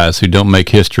boring guys who don't make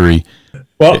history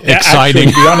exciting.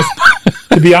 Actually,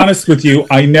 to be honest with you,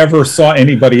 I never saw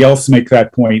anybody else make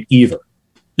that point either.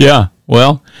 Yeah,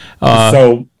 well,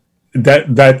 so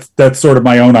that's sort of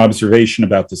my own observation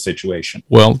about the situation.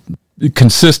 Well,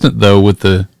 consistent though with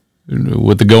the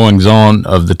goings on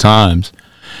of the times.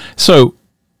 So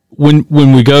when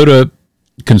we go to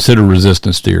consider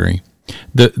resistance theory,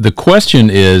 the question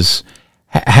is,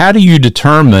 how do you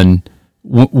determine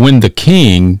when the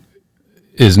king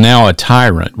is now a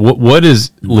tyrant? What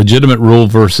is legitimate rule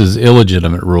versus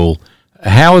illegitimate rule?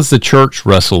 How has the church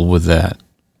wrestled with that?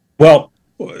 Well,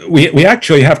 we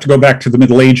actually have to go back to the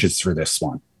Middle Ages for this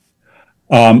one,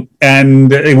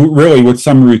 and really with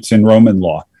some roots in Roman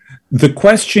law. The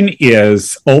question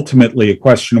is ultimately a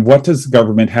question of what does the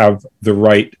government have the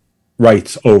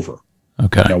rights over?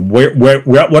 Okay.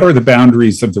 What are the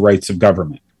boundaries of the rights of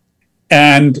government?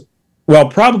 And, well,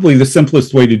 probably the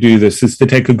simplest way to do this is to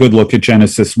take a good look at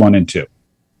Genesis 1 and 2.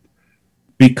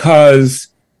 Because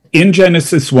in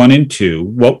Genesis 1 and 2,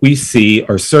 what we see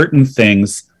are certain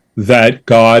things that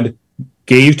God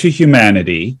gave to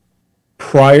humanity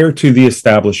prior to the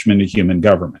establishment of human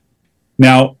government.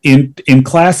 Now, in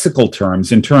classical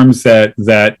terms, in terms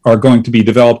that are going to be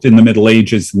developed in the Middle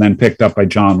Ages and then picked up by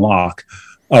John Locke,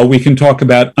 we can talk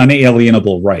about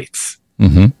unalienable rights.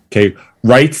 Okay,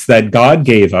 rights that God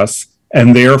gave us,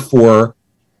 and therefore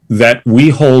that we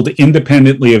hold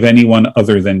independently of anyone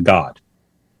other than God.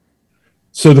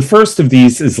 So the first of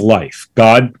these is life.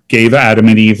 God gave Adam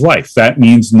and Eve life. That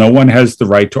means no one has the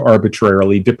right to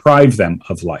arbitrarily deprive them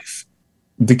of life.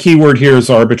 The key word here is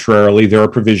arbitrarily. There are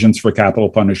provisions for capital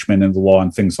punishment in the law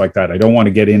and things like that. I don't want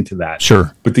to get into that.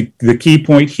 Sure. But the key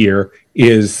point here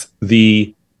is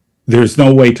there's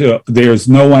no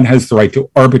one has the right to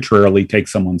arbitrarily take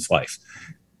someone's life.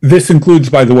 This includes,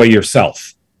 by the way,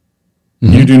 yourself.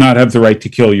 You do not have the right to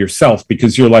kill yourself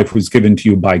because your life was given to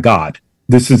you by God.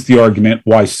 This is the argument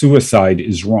why suicide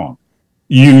is wrong.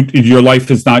 Your life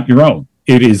is not your own.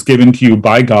 It is given to you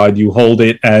by God. You hold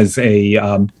it as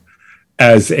a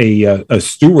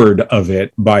steward of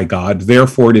it by God.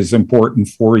 Therefore, it is important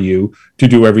for you to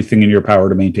do everything in your power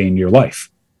to maintain your life.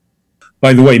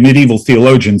 By the way, medieval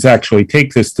theologians actually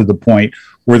take this to the point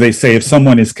where they say if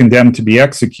someone is condemned to be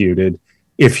executed,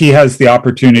 if he has the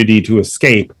opportunity to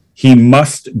escape, he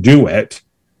must do it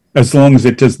as long as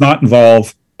it does not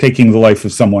involve taking the life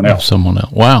of someone else.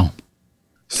 Wow.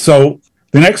 So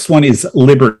the next one is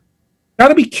liberty. Got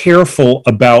to be careful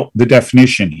about the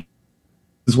definition.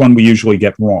 This is one we usually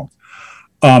get wrong.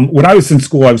 When I was in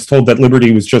school, I was told that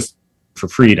liberty was just for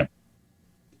freedom.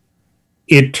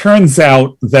 It turns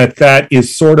out that that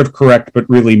is sort of correct, but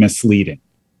really misleading.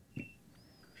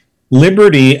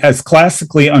 Liberty, as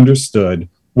classically understood,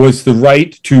 was the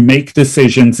right to make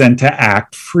decisions and to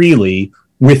act freely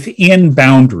within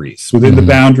boundaries, within the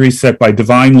boundaries set by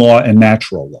divine law and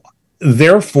natural law.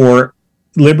 Therefore,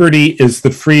 liberty is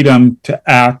the freedom to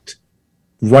act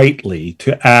rightly,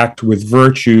 to act with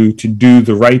virtue, to do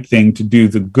the right thing, to do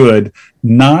the good,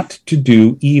 not to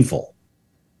do evil.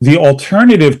 The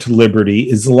alternative to liberty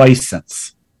is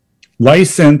license.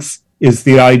 License is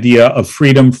the idea of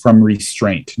freedom from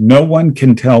restraint. No one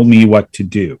can tell me what to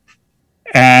do.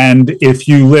 And if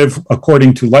you live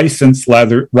according to license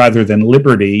rather than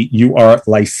liberty, you are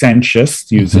licentious,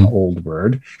 to use an old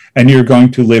word, and you're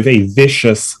going to live a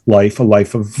vicious life, a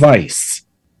life of vice.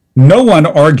 No one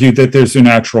argued that there's a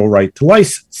natural right to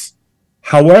license.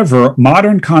 However,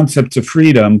 modern concepts of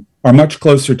freedom are much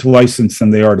closer to license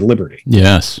than they are to liberty.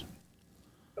 Yes.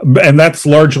 And that's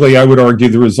largely, I would argue,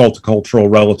 the result of cultural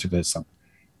relativism.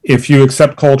 If you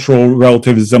accept cultural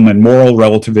relativism and moral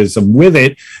relativism with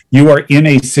it, you are in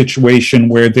a situation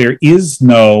where there is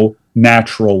no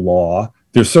natural law.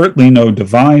 There's certainly no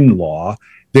divine law.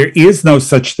 There is no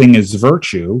such thing as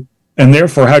virtue. And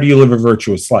therefore, how do you live a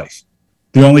virtuous life?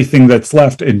 The only thing that's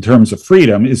left in terms of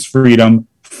freedom is freedom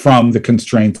from the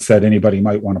constraints that anybody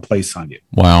might want to place on you.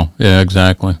 Wow. Yeah,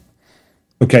 exactly.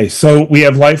 Okay, so we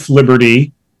have life,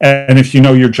 liberty, and if you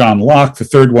know your John Locke, the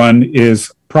third one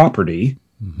is property.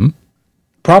 Mm-hmm.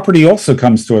 Property also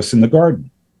comes to us in the garden.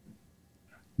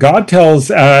 God tells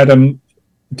Adam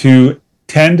to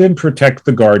tend and protect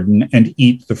the garden and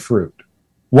eat the fruit.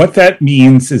 What that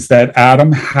means is that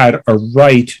Adam had a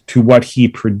right to what he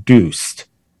produced.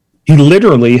 He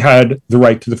literally had the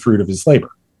right to the fruit of his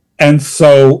labor. And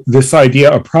so this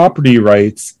idea of property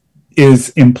rights is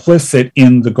implicit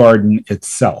in the garden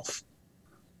itself.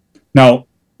 Now,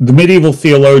 the medieval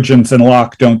theologians and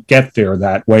Locke don't get there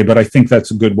that way, but I think that's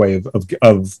a good way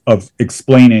of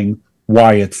explaining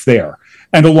why it's there.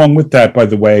 And along with that, by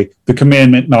the way, the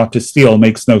commandment not to steal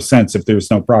makes no sense if there's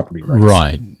no property rights.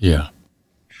 Right, yeah.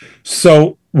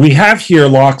 So we have here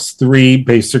Locke's three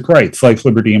basic rights, life,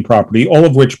 liberty, and property, all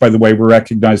of which, by the way, were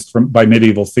recognized by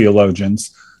medieval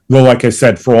theologians. Though, like I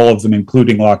said, for all of them,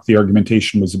 including Locke, the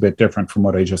argumentation was a bit different from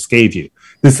what I just gave you.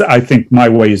 This, I think, my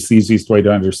way is the easiest way to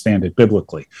understand it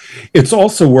biblically. It's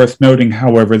also worth noting,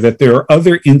 however, that there are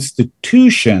other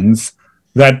institutions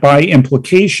that by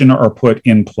implication are put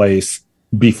in place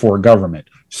before government,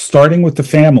 starting with the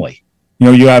family.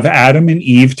 You have Adam and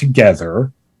Eve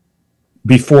together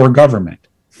before government.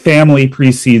 Family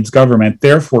precedes government.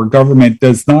 Therefore, government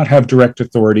does not have direct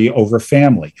authority over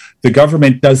family. The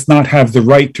government does not have the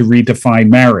right to redefine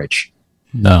marriage.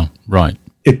 No, right.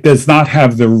 It does not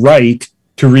have the right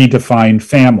to redefine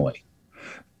family.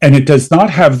 And it does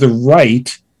not have the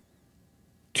right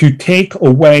to take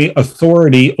away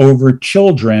authority over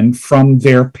children from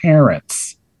their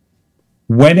parents.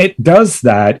 When it does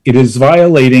that, it is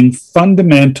violating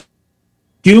fundamental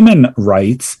human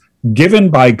rights given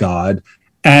by God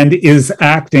and is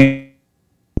acting,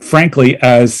 frankly,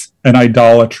 as an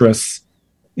idolatrous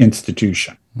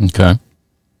institution. Okay.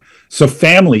 So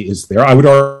family is there. I would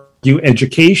argue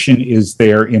education is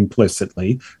there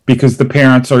implicitly because the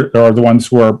parents are the ones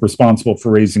who are responsible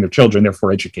for raising their children,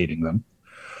 therefore educating them.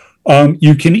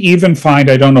 You can even find,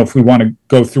 I don't know if we want to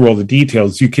go through all the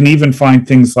details, you can even find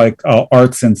things like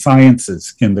arts and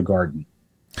sciences in the garden.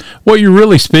 What you're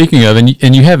really speaking of,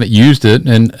 and you haven't used it,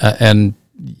 and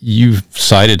you've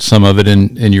cited some of it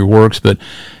in your works, but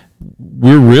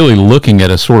we're really looking at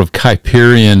a sort of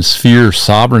Kuyperian sphere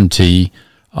sovereignty.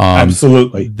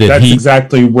 Absolutely. That's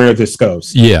exactly where this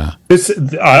goes. Yeah. This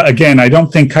again, I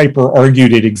don't think Kuyper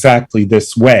argued it exactly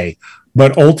this way,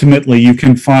 but ultimately you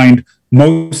can find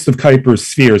most of Kuyper's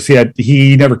spheres.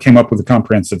 He never came up with a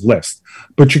comprehensive list,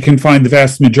 but you can find the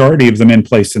vast majority of them in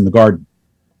place in the garden.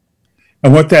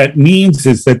 And what that means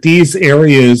is that these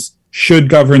areas should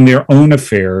govern their own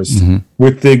affairs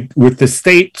with the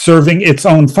state serving its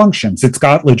own functions. It's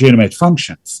got legitimate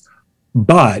functions,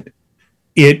 but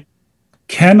it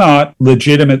cannot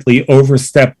legitimately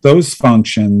overstep those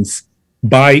functions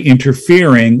by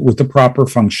interfering with the proper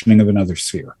functioning of another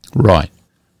sphere. Right.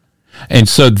 And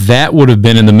so that would have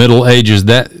been in the Middle Ages,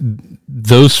 that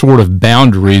those sort of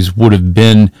boundaries would have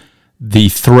been the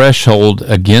threshold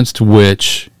against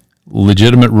which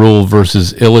legitimate rule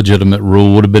versus illegitimate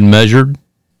rule would have been measured?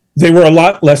 They were a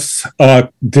lot less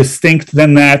distinct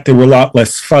than that. They were a lot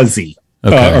less fuzzy.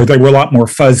 Or they were a lot more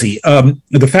fuzzy.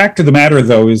 The fact of the matter,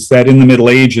 though, is that in the Middle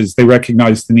Ages, they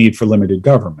recognized the need for limited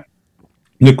government.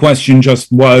 The question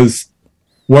just was,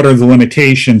 what are the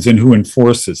limitations and who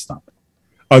enforces them?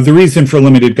 The reason for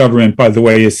limited government, by the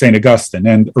way, is St. Augustine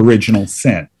and original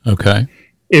sin. Okay.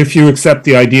 If you accept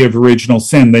the idea of original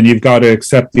sin, then you've got to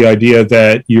accept the idea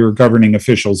that your governing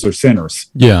officials are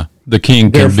sinners. Yeah, the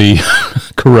king can be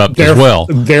corrupt as well.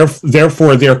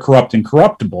 Therefore, they're corrupt and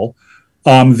corruptible.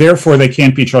 Therefore, they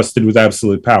can't be trusted with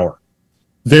absolute power.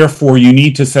 Therefore, you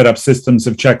need to set up systems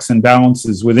of checks and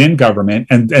balances within government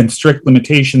and strict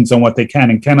limitations on what they can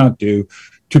and cannot do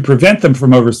to prevent them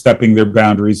from overstepping their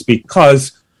boundaries,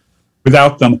 because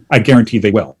without them, I guarantee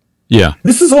they will. Yeah.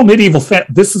 This is all medieval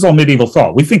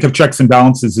thought. We think of checks and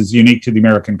balances as unique to the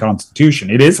American Constitution.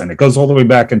 It isn't. It goes all the way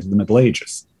back into the Middle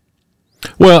Ages.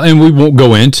 Well, and we won't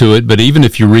go into it, but even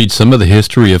if you read some of the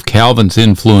history of Calvin's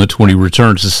influence when he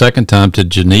returns the second time to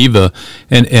Geneva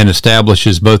and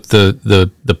establishes both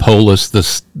the polis,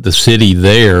 the city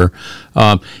there,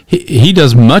 he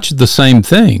does much the same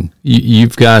thing.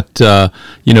 You've got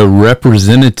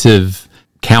representative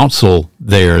council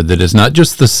there that is not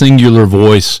just the singular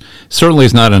voice. Certainly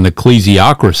is not an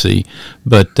ecclesiocracy,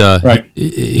 but right.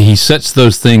 he sets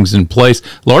those things in place.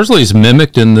 Largely is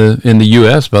mimicked in the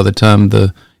U.S. by the time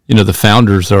the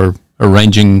founders are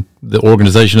arranging the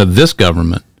organization of this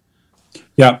government.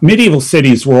 Yeah, medieval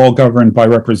cities were all governed by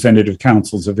representative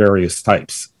councils of various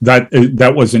types.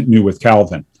 That wasn't new with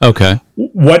Calvin. Okay.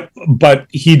 But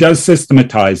he does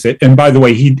systematize it, and by the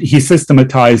way, he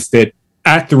systematized it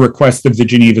at the request of the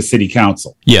Geneva City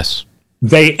Council. Yes.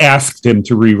 They asked him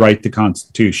to rewrite the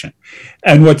Constitution.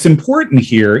 And what's important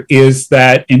here is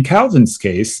that in Calvin's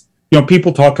case,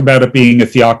 people talk about it being a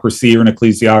theocracy or an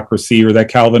ecclesiocracy, or that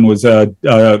Calvin was a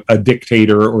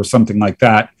dictator or something like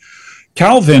that.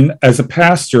 Calvin, as a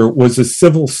pastor, was a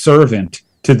civil servant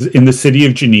in the city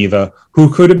of Geneva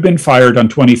who could have been fired on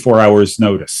 24 hours'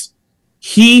 notice.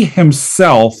 He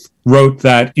himself wrote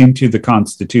that into the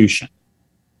Constitution.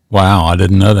 Wow, I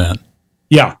didn't know that.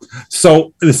 Yeah.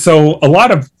 So a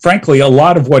lot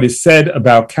of what is said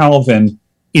about Calvin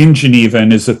in Geneva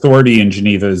and his authority in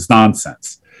Geneva is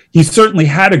nonsense. He certainly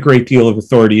had a great deal of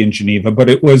authority in Geneva, but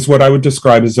it was what I would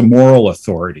describe as a moral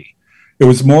authority. It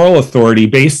was moral authority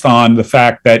based on the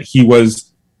fact that he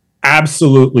was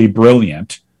absolutely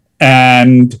brilliant,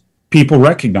 and people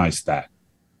recognized that.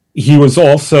 He was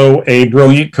also a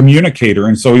brilliant communicator,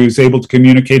 and so he was able to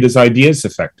communicate his ideas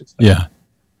effectively. Yeah.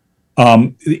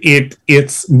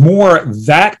 It's more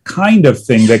that kind of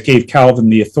thing that gave Calvin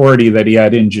the authority that he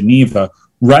had in Geneva,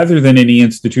 rather than any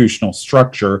institutional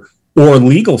structure or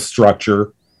legal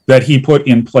structure that he put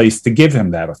in place to give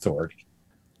him that authority.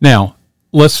 Now,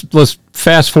 let's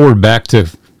fast forward back to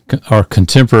our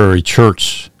contemporary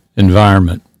church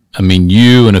environment. I mean,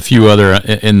 you and a few other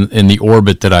in the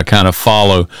orbit that I kind of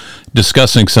follow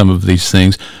discussing some of these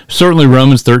things. Certainly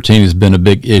Romans 13 has been a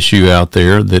big issue out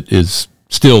there that is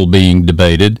still being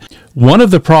debated. One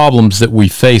of the problems that we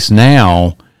face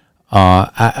now,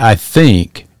 I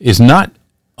think, is not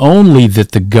only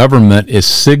that the government is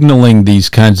signaling these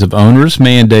kinds of onerous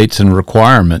mandates and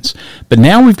requirements, but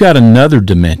now we've got another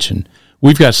dimension.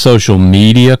 We've got social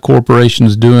media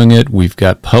corporations doing it. We've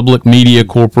got public media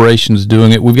corporations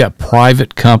doing it. We've got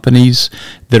private companies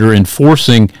that are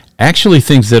enforcing actually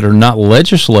things that are not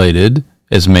legislated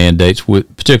as mandates,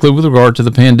 particularly with regard to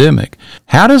the pandemic.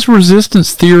 How does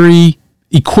resistance theory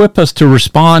equip us to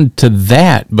respond to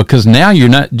that? Because now you're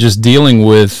not just dealing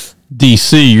with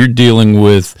DC, you're dealing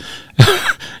with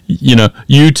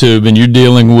YouTube, and you're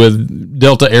dealing with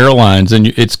Delta Airlines, and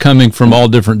it's coming from all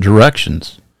different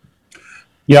directions.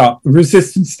 Yeah,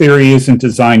 resistance theory isn't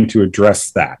designed to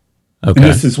address that. Okay. And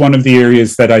this is one of the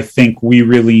areas that I think we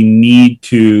really need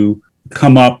to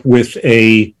come up with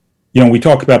we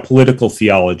talk about political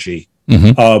theology.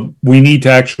 Mm-hmm. We need to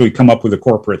actually come up with a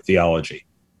corporate theology.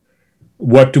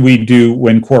 What do we do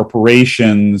when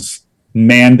corporations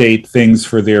mandate things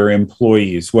for their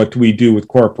employees? What do we do with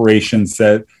corporations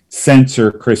that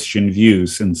censor Christian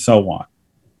views and so on?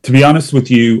 To be honest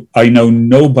with you, I know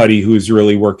nobody who is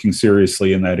really working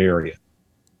seriously in that area.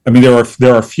 I mean, there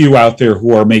are a few out there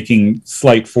who are making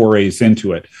slight forays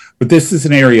into it, but this is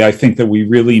an area I think that we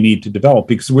really need to develop,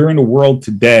 because we're in a world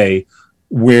today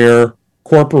where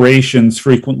corporations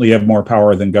frequently have more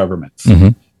power than governments. Mm-hmm.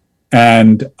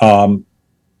 And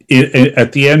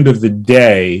at the end of the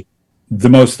day, the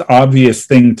most obvious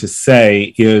thing to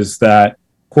say is that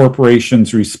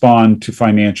corporations respond to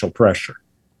financial pressure.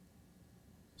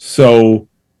 So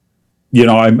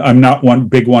I'm not one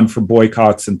big one for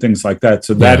boycotts and things like that.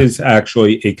 So that is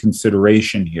actually a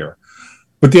consideration here.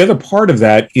 But the other part of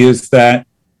that is that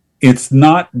it's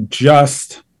not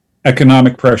just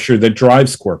economic pressure that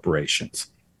drives corporations.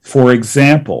 For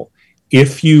example,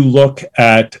 if you look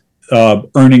at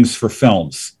earnings for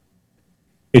films,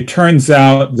 it turns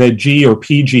out that G or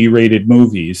PG rated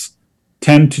movies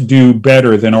tend to do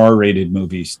better than R rated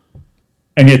movies.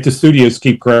 And yet the studios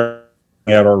keep cracking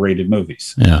out R rated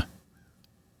movies. Yeah.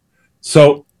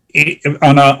 So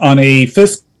on a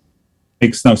fiscal, it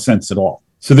makes no sense at all.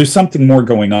 So there's something more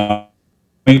going on.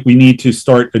 We need to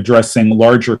start addressing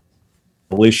larger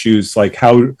issues like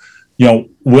how,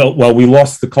 we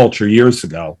lost the culture years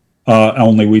ago,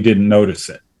 only we didn't notice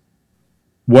it.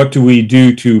 What do we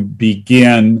do to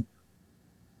begin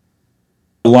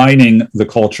aligning the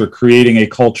culture, creating a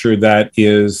culture that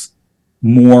is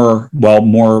more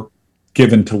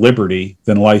given to liberty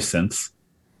than license,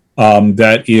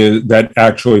 that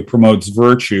actually promotes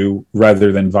virtue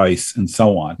rather than vice, and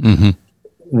so on. Mm-hmm.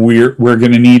 We're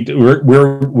going to need.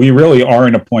 We really are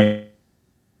in a point.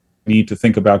 We need to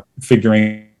think about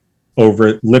figuring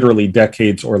over literally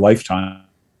decades or lifetime,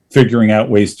 figuring out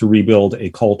ways to rebuild a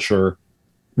culture.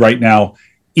 Right now,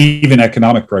 even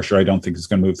economic pressure, I don't think is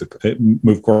going to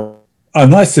move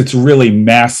unless it's really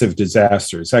massive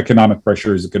disasters. Economic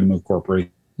pressure is going to move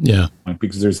corporations. Yeah,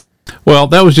 because there's. Well,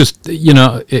 that was just,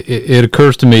 it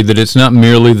occurs to me that it's not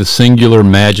merely the singular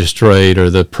magistrate or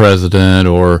the president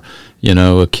or,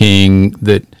 a king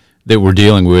that we're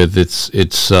dealing with.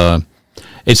 It's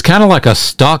kind of like a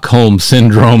Stockholm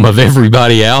syndrome of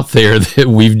everybody out there, that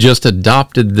we've just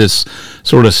adopted this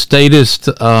sort of statist,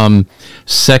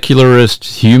 secularist,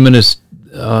 humanist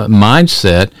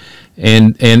mindset.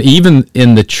 And even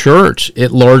in the church,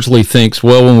 it largely thinks,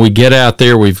 well, when we get out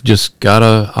there, we've just got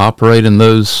to operate in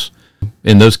those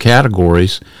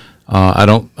categories. I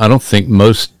don't think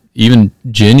most even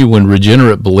genuine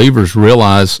regenerate believers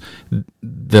realize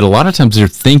that a lot of times their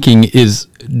thinking is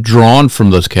drawn from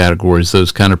those categories,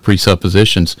 those kind of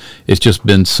presuppositions. It's just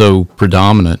been so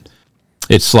predominant.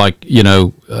 It's like,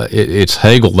 it's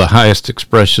Hegel, the highest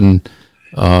expression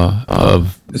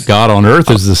of God on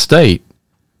earth is the state.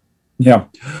 Yeah.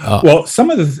 Well, some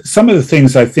of the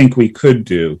things I think we could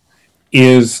do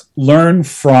is learn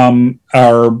from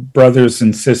our brothers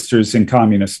and sisters in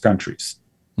communist countries.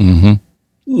 Mm-hmm.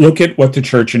 Look at what the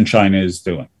church in China is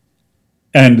doing.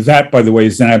 And that, by the way,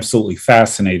 is an absolutely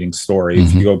fascinating story. Mm-hmm.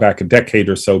 If you go back a decade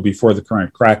or so before the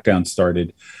current crackdown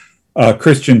started,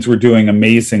 Christians were doing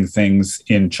amazing things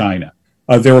in China.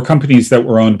 There were companies that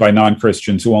were owned by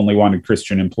non-Christians who only wanted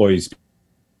Christian employees.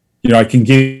 I can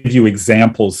give you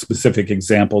specific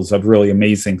examples of really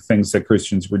amazing things that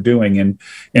Christians were doing in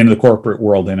the corporate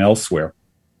world and elsewhere.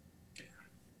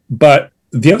 But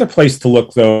the other place to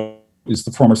look, though, is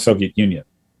the former Soviet Union.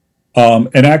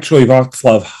 And actually,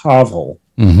 Václav Havel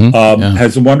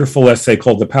has a wonderful essay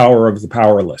called The Power of the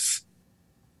Powerless,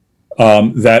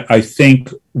 that I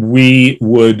think we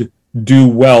would do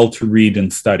well to read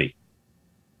and study.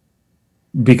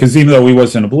 Because even though he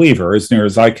wasn't a believer, as near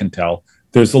as I can tell,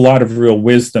 there's a lot of real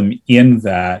wisdom in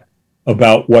that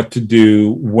about what to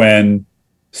do when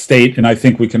state, and I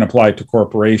think we can apply it to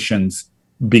corporations,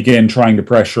 begin trying to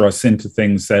pressure us into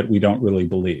things that we don't really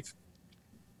believe.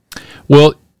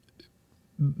 Well,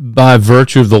 by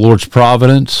virtue of the Lord's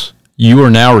providence, you are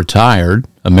now retired,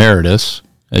 emeritus,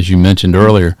 as you mentioned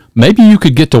earlier. Maybe you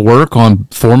could get to work on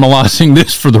formalizing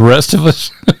this for the rest of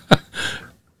us.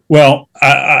 Well,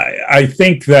 I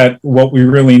think that what we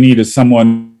really need is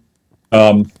someone.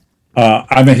 I'm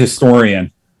a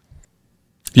historian.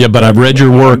 Yeah, but I've read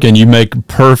your work, and you make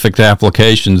perfect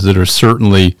applications that are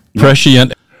certainly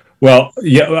prescient. Well,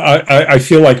 yeah, I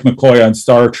feel like McCoy on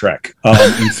Star Trek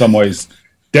in some ways.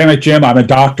 Damn it, Jim, I'm a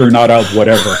doctor, not a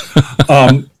whatever.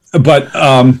 I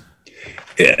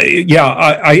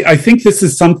think this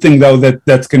is something, though,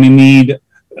 that's going to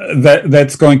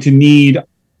need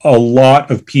a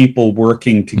lot of people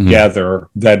working together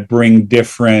that bring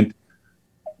different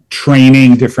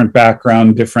training, different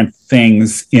background, different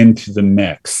things into the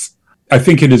mix. I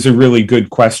think it is a really good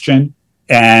question,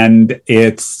 and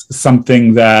it's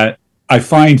something that I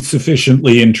find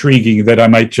sufficiently intriguing that I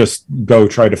might just go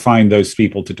try to find those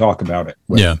people to talk about it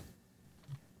with. Yeah.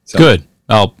 So. Good.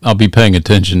 I'll be paying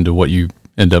attention to what you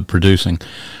end up producing.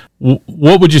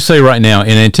 What would you say right now,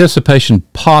 in anticipation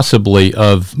possibly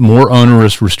of more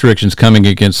onerous restrictions coming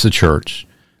against the church?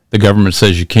 The government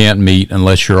says you can't meet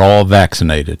unless you're all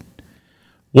vaccinated.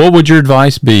 What would your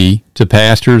advice be to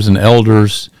pastors and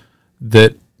elders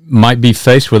that might be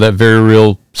faced with that very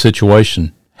real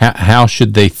situation? How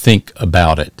should they think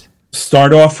about it?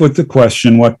 Start off with the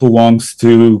question, what belongs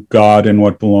to God and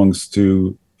what belongs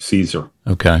to Caesar?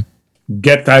 Okay.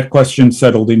 Get that question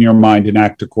settled in your mind and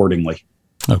act accordingly.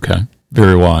 Okay.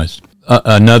 Very wise.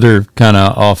 Another kind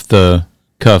of off the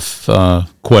cuff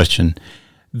question.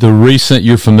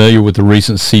 You're familiar with the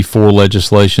recent C4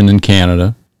 legislation in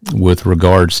Canada with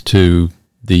regards to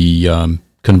the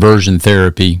conversion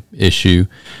therapy issue,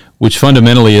 which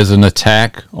fundamentally is an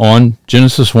attack on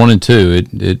Genesis 1 and 2.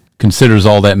 It considers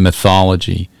all that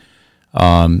mythology.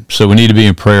 So we need to be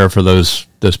in prayer for those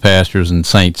pastors and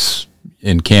saints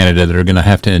in Canada that are going to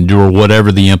have to endure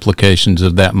whatever the implications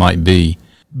of that might be.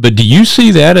 But do you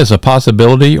see that as a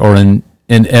possibility or an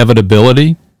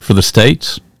inevitability for the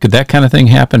states? Could that kind of thing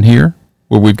happen here,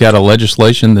 where we've got a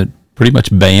legislation that pretty much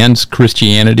bans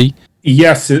Christianity?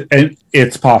 Yes,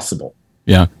 it's possible.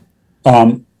 Yeah.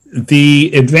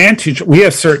 The advantage, we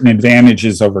have certain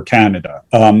advantages over Canada.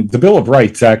 The Bill of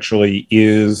Rights actually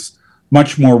is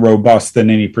much more robust than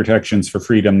any protections for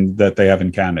freedom that they have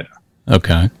in Canada.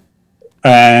 Okay.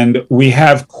 And we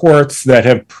have courts that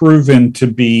have proven to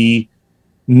be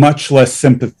much less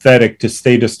sympathetic to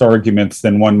statist arguments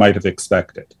than one might have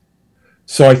expected.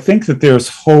 So I think that there's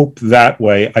hope that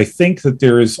way. I think that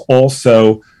there is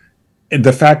also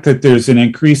the fact that there's an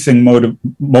increasing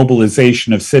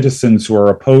mobilization of citizens who are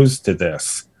opposed to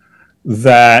this,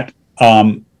 that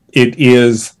it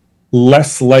is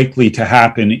less likely to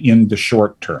happen in the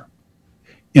short term.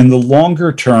 In the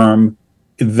longer term,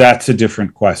 that's a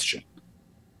different question.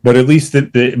 But at least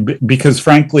because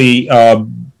frankly,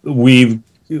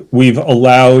 we've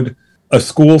allowed a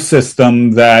school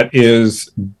system that is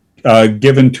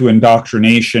given to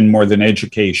indoctrination more than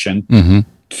education,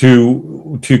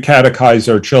 to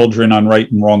catechize our children on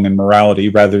right and wrong and morality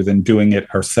rather than doing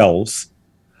it ourselves.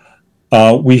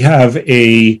 We have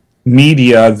a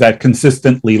media that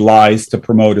consistently lies to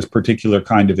promote a particular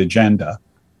kind of agenda.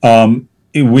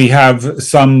 We have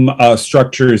some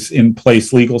structures in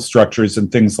place, legal structures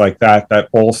and things like that, that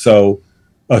also,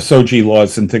 SOGI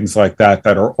laws and things like that,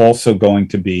 that are also going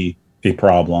to be a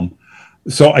problem.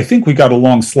 So I think we got a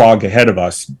long slog ahead of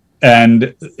us.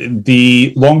 And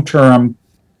the long-term,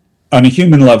 on a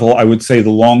human level, I would say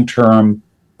the long-term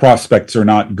prospects are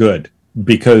not good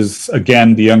because,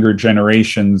 again, the younger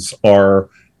generations are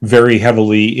very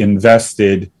heavily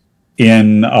invested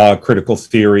in critical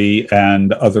theory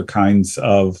and other kinds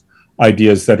of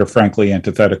ideas that are frankly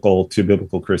antithetical to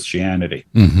biblical Christianity.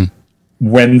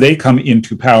 When they come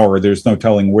into power, there's no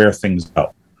telling where things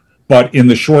go. But in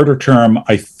the shorter term,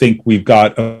 I think we've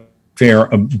got a fair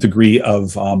degree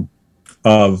of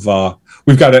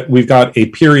we've got a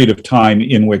period of time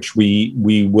in which we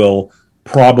will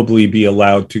probably be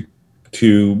allowed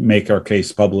to make our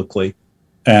case publicly,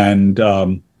 and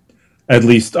at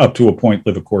least up to a point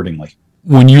live accordingly.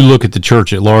 When you look at the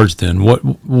church at large, then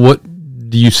what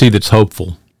do you see that's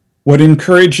hopeful? What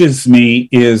encourages me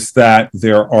is that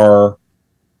there are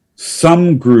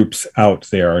some groups out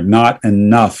there, not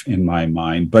enough in my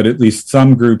mind, but at least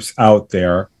some groups out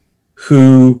there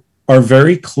who are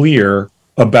very clear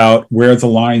about where the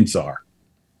lines are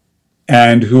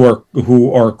and who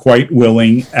are quite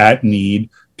willing at need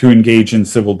to engage in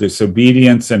civil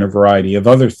disobedience and a variety of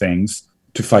other things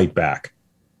to fight back.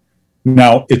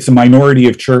 Now, it's a minority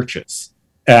of churches,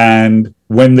 and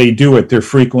when they do it, they're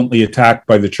frequently attacked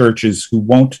by the churches who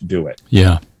won't do it.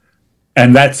 Yeah.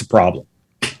 And that's a problem.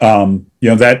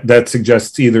 That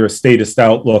suggests either a statist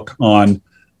outlook on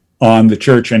the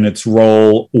church and its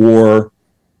role, or,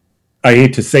 I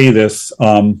hate to say this,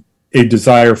 a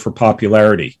desire for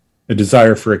popularity, a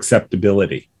desire for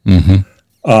acceptability.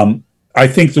 I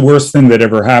think the worst thing that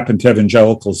ever happened to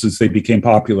evangelicals is they became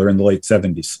popular in the late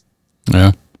 70s.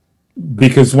 Yeah.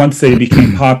 Because once they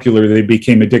became popular, they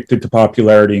became addicted to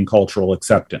popularity and cultural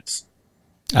acceptance.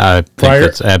 I think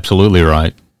that's absolutely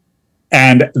right.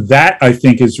 And that, I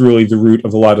think, is really the root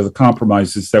of a lot of the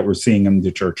compromises that we're seeing in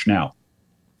the church now.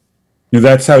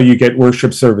 That's how you get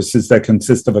worship services that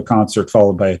consist of a concert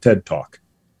followed by a TED Talk.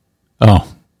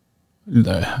 Oh,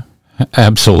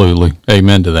 absolutely.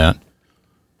 Amen to that.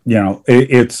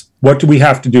 It's what do we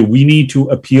have to do? We need to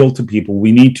appeal to people.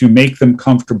 We need to make them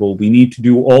comfortable. We need to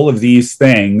do all of these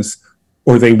things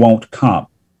or they won't come.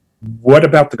 What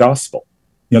about the gospel?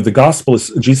 The gospel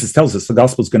is, Jesus tells us the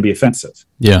gospel is going to be offensive.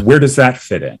 Yeah. Where does that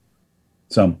fit in?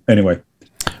 So anyway,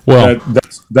 well,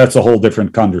 that's a whole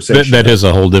different conversation. That is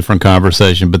a whole different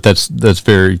conversation, but that's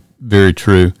very, very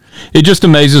true. It just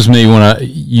amazes me when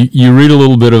you read a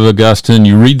little bit of Augustine,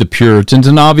 you read the Puritans,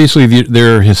 and obviously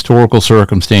there are historical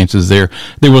circumstances there.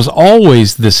 There was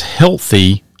always this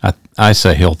healthy, I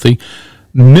say healthy,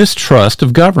 mistrust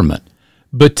of government.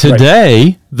 But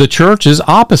today, the church is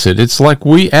opposite. It's like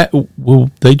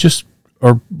they just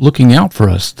are looking out for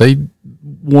us. They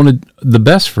wanted the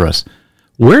best for us.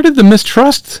 Where did the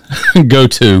mistrust go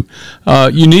to?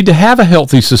 You need to have a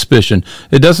healthy suspicion.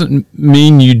 It doesn't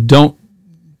mean you don't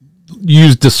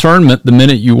use discernment the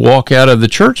minute you walk out of the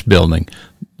church building.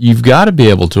 You've got to be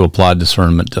able to apply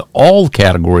discernment to all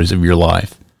categories of your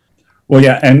life. Well,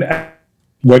 yeah, and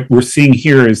what we're seeing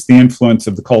here is the influence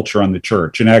of the culture on the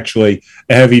church, and actually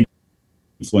a heavy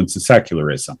influence of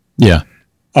secularism. Yeah.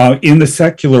 In the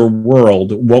secular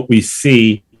world, what we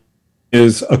see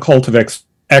is a cult of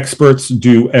experts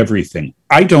do everything.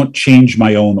 I don't change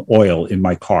my own oil in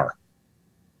my car.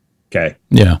 Okay.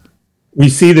 Yeah. We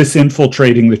see this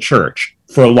infiltrating the church.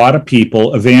 For a lot of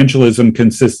people, evangelism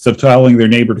consists of telling their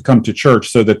neighbor to come to church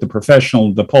so that the professional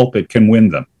in the pulpit can win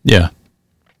them. Yeah.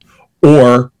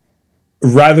 Or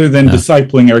rather than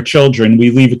discipling our children,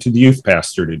 we leave it to the youth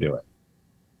pastor to do it.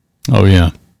 Oh,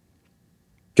 yeah.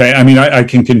 Okay. I mean, I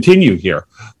can continue here.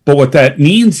 But what that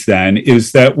means then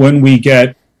is that when we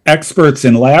get experts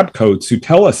in lab coats who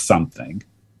tell us something,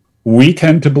 we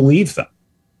tend to believe them.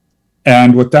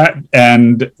 And with that,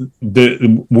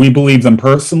 we believe them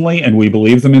personally, and we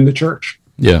believe them in the church.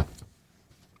 Yeah.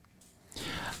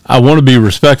 I want to be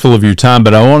respectful of your time,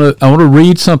 but I want to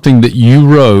read something that you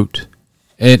wrote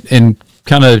and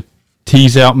kind of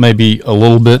tease out maybe a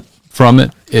little bit from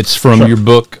it. It's from your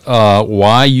book,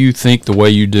 Why You Think the Way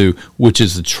You Do, which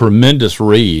is a tremendous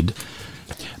read.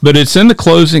 But it's in the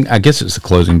closing, I guess it's the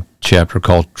closing chapter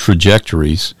called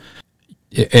Trajectories.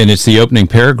 And it's the opening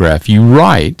paragraph. You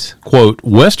write, quote,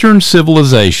 Western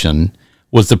civilization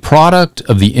was the product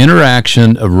of the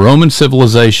interaction of Roman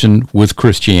civilization with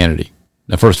Christianity.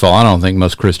 Now, first of all, I don't think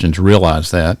most Christians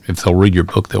realize that. If they'll read your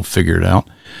book, they'll figure it out.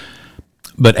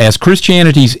 But as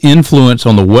Christianity's influence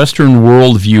on the Western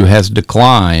worldview has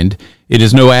declined, it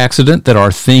is no accident that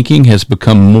our thinking has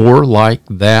become more like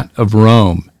that of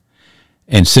Rome.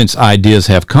 And since ideas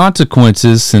have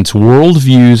consequences, since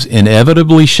worldviews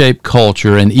inevitably shape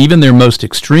culture, and even their most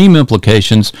extreme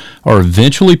implications are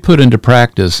eventually put into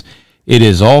practice, it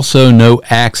is also no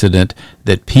accident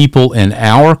that people in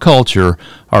our culture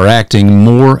are acting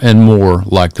more and more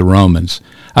like the Romans.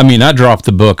 I mean, I dropped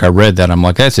the book, I read that, I'm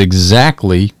like, that's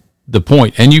exactly the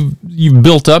point. And you've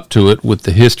built up to it with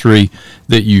the history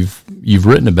that you've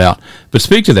written about. But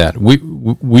speak to that.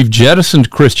 We've jettisoned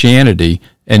Christianity,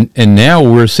 and now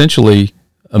we're essentially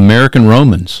American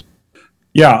Romans.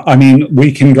 Yeah, I mean,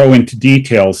 we can go into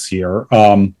details here.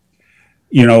 In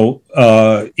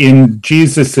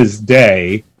Jesus's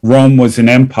day, Rome was an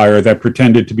empire that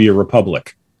pretended to be a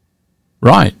republic.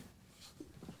 Right.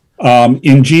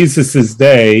 In Jesus's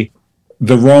day,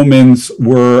 the Romans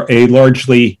were they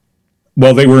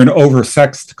were an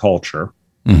oversexed culture.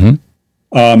 Mm-hmm.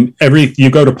 You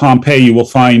go to Pompeii, you will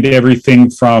find everything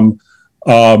from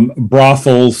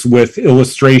brothels with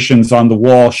illustrations on the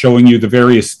wall showing you the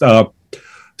various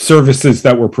services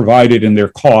that were provided and their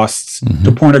costs,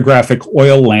 to pornographic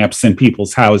oil lamps in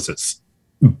people's houses.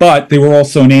 But they were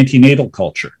also an antenatal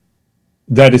culture.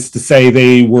 That is to say,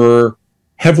 they were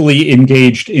heavily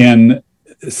engaged in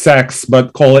sex,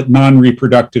 but call it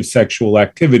non-reproductive sexual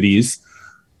activities,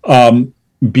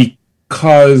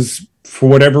 because for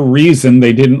whatever reason,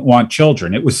 they didn't want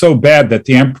children. It was so bad that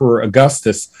the Emperor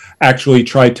Augustus actually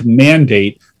tried to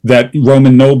mandate that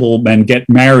Roman noblemen get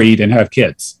married and have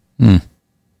kids,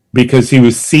 because he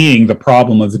was seeing the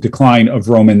problem of the decline of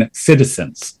Roman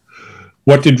citizens.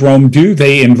 What did Rome do?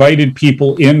 They invited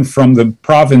people in from the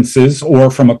provinces or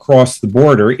from across the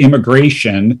border,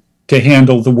 immigration, to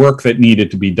handle the work that needed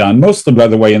to be done, mostly, by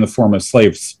the way, in the form of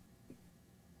slaves.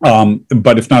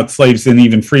 But if not slaves, then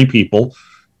even free people.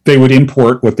 They would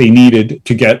import what they needed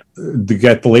to get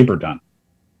the labor done.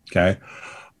 Okay.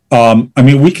 I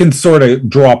mean, we can sort of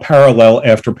draw parallel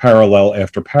after parallel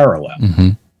after parallel. Mm-hmm.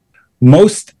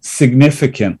 Most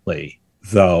significantly,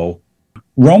 though,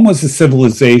 Rome was a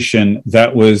civilization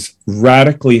that was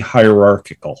radically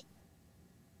hierarchical.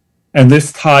 And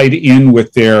this tied in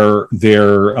with their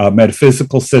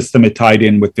metaphysical system. It tied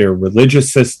in with their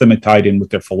religious system. It tied in with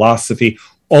their philosophy,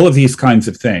 all of these kinds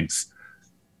of things,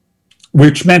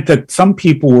 which meant that some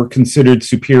people were considered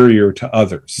superior to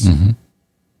others. Mm-hmm.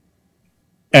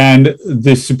 And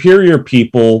the superior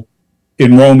people,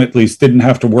 in Rome at least, didn't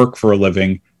have to work for a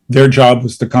living. Their job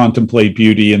was to contemplate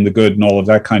beauty and the good and all of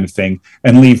that kind of thing,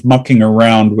 and leave mucking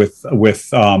around with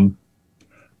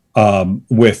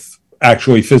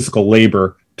actually physical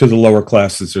labor to the lower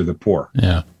classes or the poor.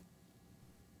 Yeah.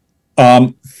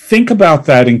 Think about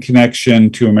that in connection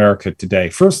to America today.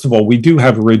 First of all, we do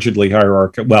have a rigidly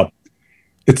hierarchical, well,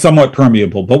 it's somewhat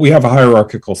permeable, but we have a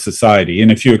hierarchical society.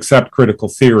 And if you accept critical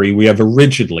theory, we have a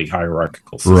rigidly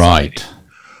hierarchical society. Right.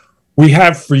 We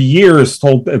have for years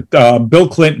told Bill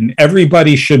Clinton,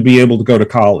 everybody should be able to go to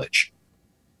college.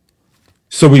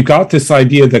 So we've got this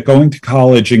idea that going to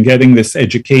college and getting this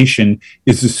education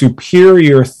is a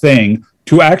superior thing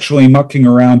to actually mucking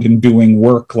around and doing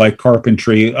work like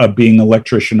carpentry, being an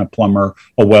electrician, a plumber,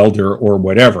 a welder, or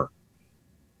whatever.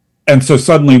 And so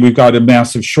suddenly we've got a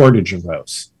massive shortage of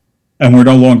those. And we're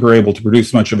no longer able to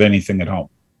produce much of anything at home.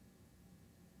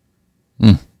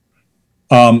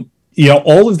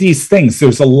 All of these things,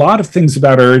 there's a lot of things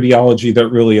about our ideology that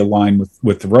really align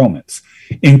with the Romans,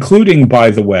 including,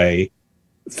 by the way,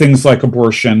 things like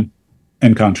abortion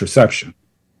and contraception.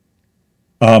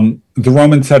 The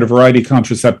Romans had a variety of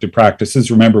contraceptive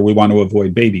practices. Remember, we want to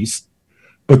avoid babies,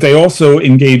 but they also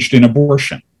engaged in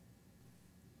abortion.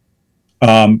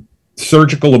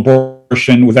 Surgical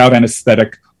abortion without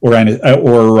anesthetic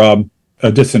or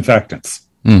disinfectants,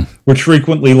 which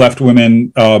frequently left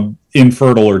women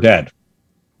infertile or dead.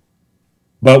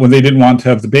 But when they didn't want to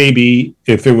have the baby,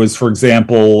 if it was, for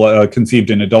example,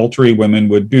 conceived in adultery, women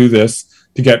would do this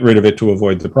to get rid of it to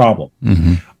avoid the problem.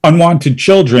 Mm-hmm. Unwanted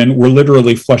children were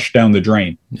literally flushed down the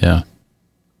drain. Yeah.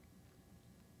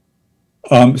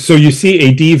 So you see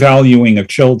a devaluing of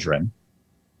children.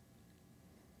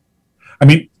 I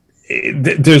mean,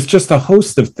 there's just a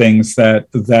host of things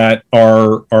that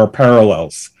are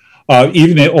parallels,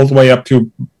 even all the way up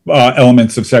to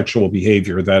elements of sexual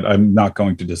behavior that I'm not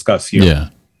going to discuss here.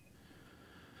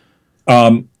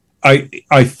 Yeah.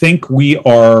 I think we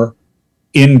are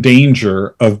in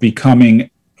danger of becoming,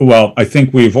 I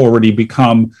think we've already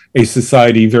become a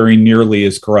society very nearly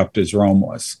as corrupt as Rome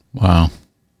was. Wow.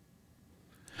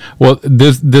 Well,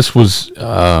 this was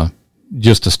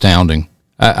just astounding.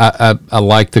 I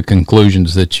like the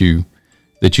conclusions that you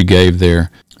gave there.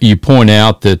 You point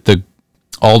out that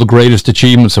all the greatest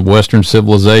achievements of Western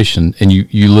civilization, and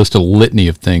you list a litany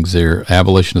of things there: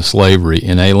 abolition of slavery,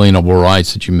 inalienable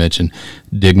rights that you mentioned,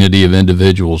 dignity of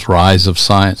individuals, rise of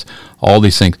science, all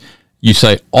these things. You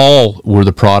say all were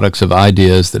the products of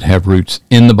ideas that have roots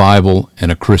in the Bible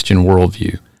and a Christian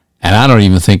worldview. And I don't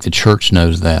even think the church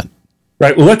knows that.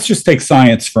 Right. Well, let's just take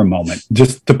science for a moment,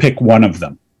 just to pick one of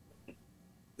them.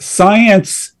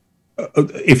 Science,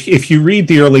 if you read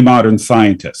the early modern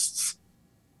scientists,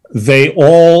 they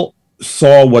all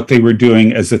saw what they were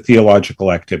doing as a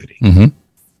theological activity. Mm-hmm.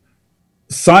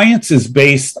 Science is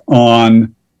based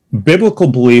on biblical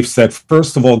beliefs that,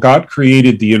 first of all, God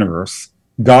created the universe.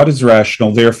 God is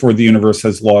rational, therefore the universe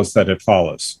has laws that it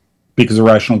follows, because a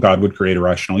rational God would create a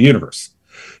rational universe.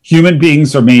 Human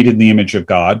beings are made in the image of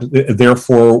God,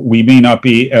 therefore we may not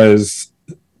be as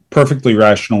perfectly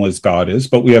rational as God is,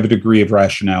 but we have a degree of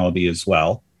rationality as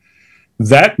well.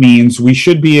 That means we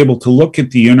should be able to look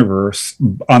at the universe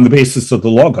on the basis of the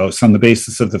Logos, on the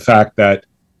basis of the fact that,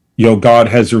 God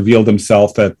has revealed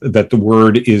himself, that the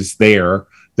word is there,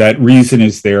 that reason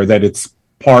is there, that it's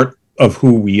part of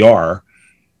who we are.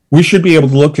 We should be able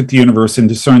to look at the universe and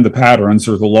discern the patterns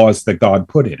or the laws that God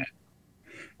put in it.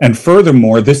 And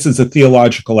furthermore, this is a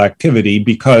theological activity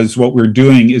because what we're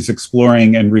doing is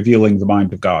exploring and revealing the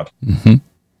mind of God. Mm-hmm.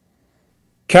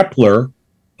 Kepler,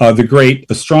 the great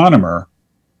astronomer,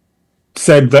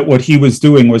 said that what he was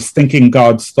doing was thinking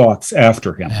God's thoughts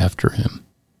after him.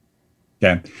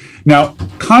 Okay. Now,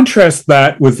 contrast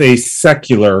that with a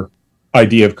secular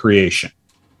idea of creation.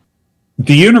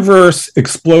 The universe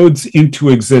explodes into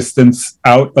existence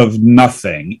out of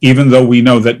nothing, even though we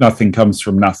know that nothing comes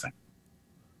from nothing.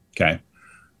 Okay.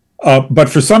 But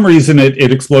for some reason,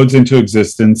 it explodes into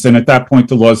existence, and at that point,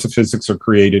 the laws of physics are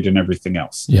created and everything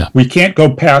else. Yeah. We can't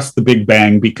go past the Big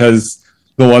Bang because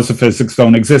the laws of physics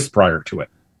don't exist prior to it.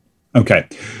 Okay.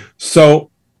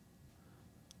 So,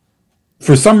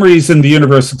 for some reason, the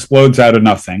universe explodes out of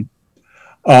nothing.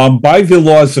 By the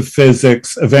laws of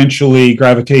physics, eventually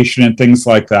gravitation and things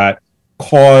like that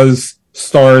cause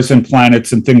stars and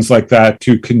planets and things like that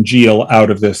to congeal out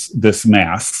of this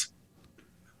mass.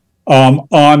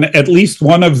 On at least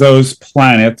one of those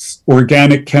planets,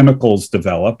 organic chemicals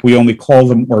develop. We only call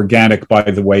them organic, by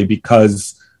the way,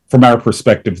 because from our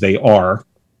perspective, they are.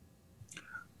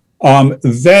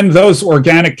 Then those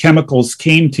organic chemicals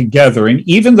came together. And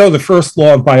even though the first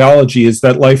law of biology is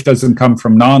that life doesn't come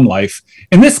from non-life,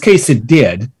 in this case it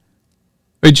did.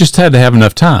 It just had to have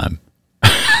enough time.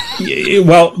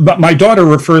 Well, but my daughter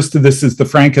refers to this as the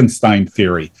Frankenstein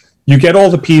theory. You get all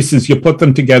the pieces, you put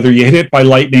them together, you hit it by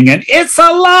lightning, and it's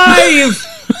alive!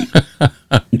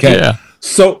 Okay. Yeah.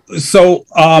 So,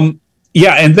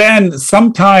 and then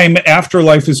sometime after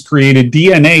life is created,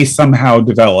 DNA somehow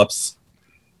develops.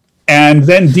 And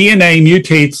then DNA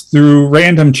mutates through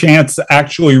random chance,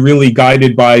 actually really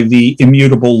guided by the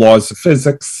immutable laws of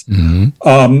physics,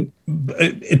 to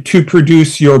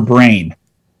produce your brain.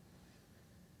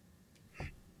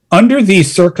 Under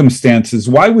these circumstances,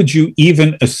 why would you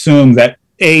even assume that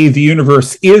A, the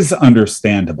universe is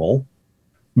understandable,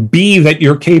 B, that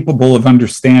you're capable of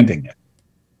understanding it?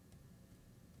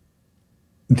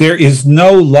 There is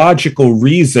no logical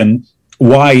reason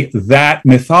why that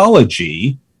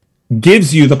mythology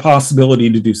gives you the possibility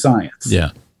to do science. Yeah.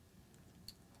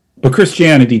 But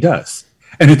Christianity does.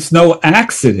 And it's no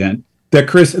accident that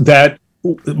that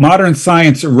modern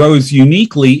science arose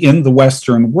uniquely in the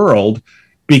Western world,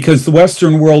 because the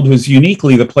Western world was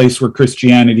uniquely the place where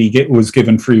Christianity was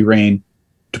given free rein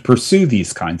to pursue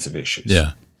these kinds of issues.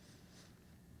 Yeah.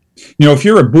 You know, if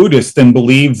you're a Buddhist and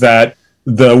believe that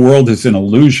the world is an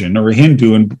illusion, or a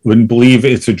Hindu and believe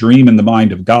it's a dream in the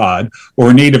mind of God,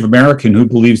 or a Native American who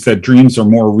believes that dreams are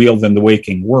more real than the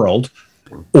waking world,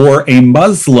 or a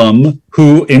Muslim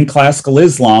who, in classical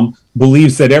Islam,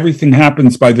 believes that everything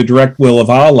happens by the direct will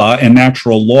of Allah and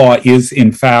natural law is,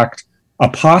 in fact,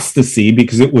 apostasy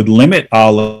because it would limit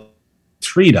Allah's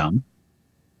freedom.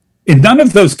 In none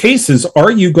of those cases are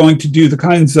you going to do the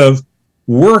kinds of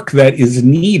work that is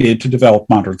needed to develop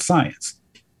modern science.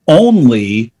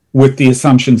 Only with the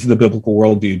assumptions of the biblical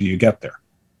worldview do you get there.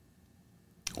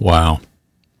 Wow.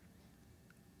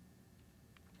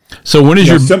 So when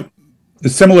is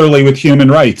similarly with human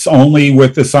rights, only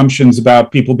with assumptions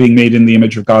about people being made in the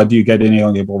image of God do you get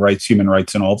inalienable rights, human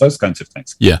rights, and all those kinds of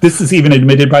things. Yeah. This is even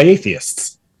admitted by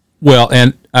atheists. Well,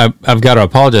 and I've got to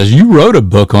apologize. You wrote a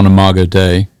book on Imago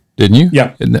Dei, didn't you?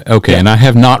 Yeah. Okay, yeah. And I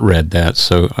have not read that,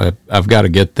 so I've got to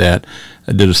get that.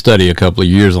 I did a study a couple of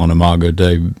years on Imago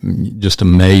Dei, just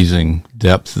amazing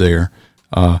depth there.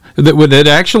 That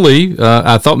actually,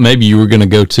 I thought maybe you were going to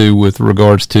go to with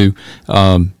regards to,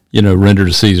 render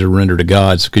to Caesar, render to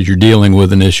God, because you're dealing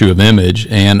with an issue of image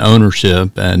and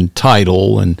ownership and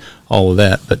title and all of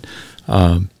that. But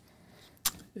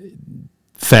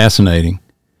fascinating.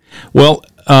 Well,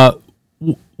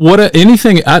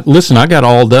 listen, I got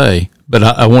all day, but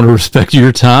I want to respect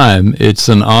your time. It's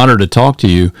an honor to talk to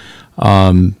you.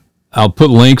 I'll put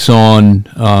links on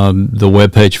the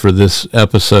webpage for this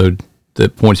episode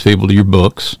that points people to your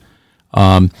books.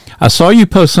 I saw you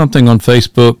post something on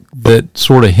Facebook that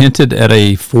sort of hinted at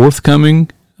a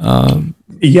forthcoming book.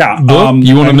 You want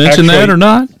to mention that or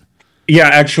not? Yeah,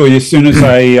 actually, as soon as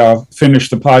I finish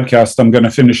the podcast, I'm going to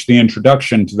finish the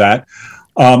introduction to that.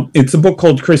 It's a book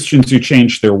called Christians Who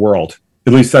Changed Their World.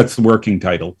 At least that's the working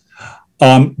title.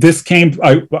 I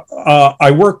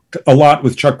worked a lot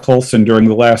with Chuck Colson during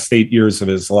the last 8 years of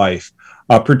his life,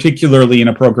 particularly in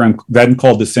a program then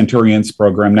called the Centurions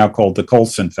Program, now called the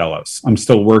Colson Fellows. I'm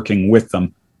still working with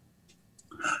them.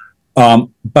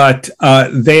 But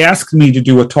they asked me to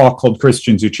do a talk called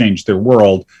Christians Who Changed Their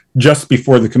World just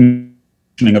before the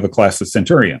commissioning of a class of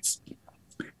centurions.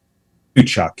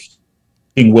 Chuck,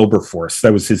 King Wilberforce,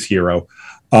 that was his hero.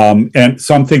 And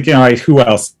so I'm thinking, all right, who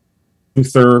else?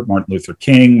 Martin Luther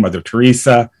King, Mother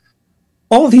Teresa.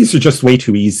 All of these are just way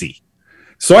too easy.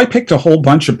 So I picked a whole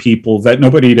bunch of people that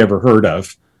nobody had ever heard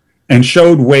of and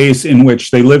showed ways in which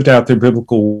they lived out their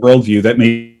biblical worldview that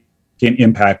made an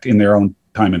impact in their own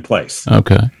time and place.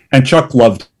 Okay. And Chuck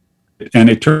loved it. And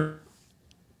it turned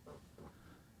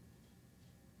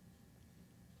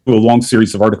to a long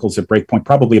series of articles at Breakpoint,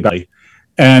 probably about it.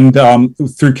 And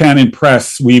through Canon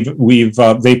Press,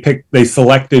 they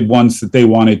selected ones that they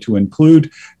wanted to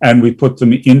include, and we put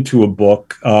them into a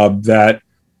book that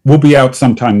will be out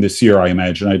sometime this year, I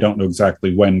imagine. I don't know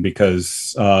exactly when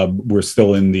because we're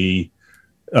still in the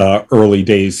early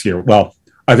days here. Well,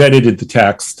 I've edited the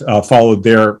text, followed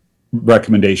their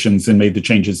recommendations, and made the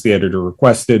changes the editor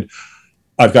requested.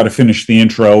 I've got to finish the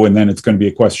intro, and then it's going to be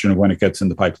a question of when it gets in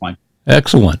the pipeline.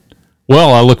 Excellent.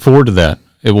 Well, I look forward to that.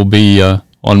 It will be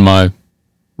on my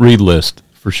read list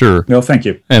for sure. No, thank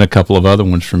you. And a couple of other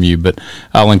ones from you. But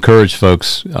I'll encourage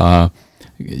folks, go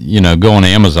on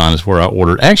Amazon is where I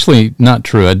ordered. Actually, not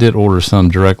true. I did order some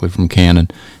directly from Canon.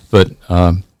 But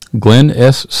Glenn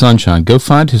S. Sunshine, go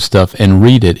find his stuff and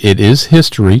read it. It is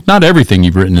history. Not everything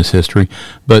you've written is history,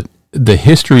 but the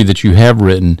history that you have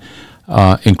written,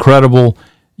 incredible.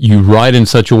 You write in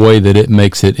such a way that it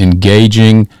makes it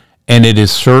engaging, and it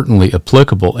is certainly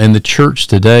applicable. And the church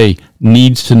today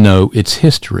needs to know its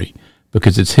history,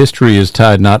 because its history is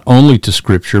tied not only to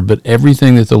Scripture, but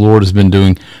everything that the Lord has been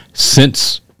doing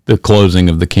since the closing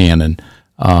of the canon.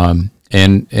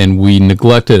 And we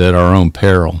neglect it at our own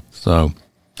peril. So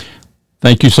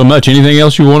thank you so much. Anything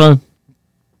else you want to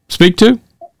speak to?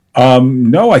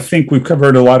 No, I think we've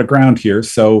covered a lot of ground here.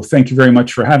 So thank you very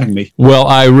much for having me. Well,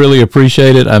 I really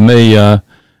appreciate it. I may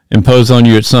impose on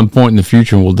you at some point in the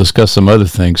future, and we'll discuss some other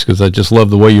things, because I just love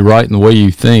the way you write and the way you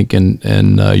think, and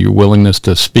your willingness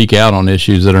to speak out on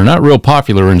issues that are not real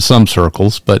popular in some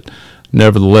circles, but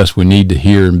nevertheless we need to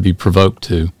hear and be provoked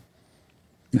to.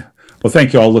 Well,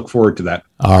 thank you. I'll look forward to that.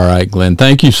 All right, Glenn.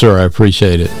 Thank you, sir. I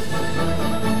appreciate it.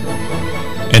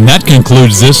 And that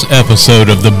concludes this episode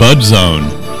of The Bud Zone.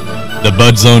 The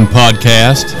Bud Zone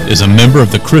podcast is a member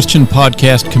of the Christian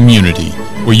podcast community,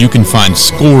 where you can find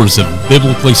scores of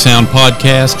biblically sound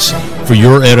podcasts for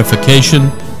your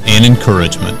edification and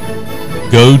encouragement.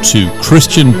 Go to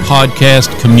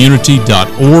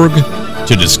christianpodcastcommunity.org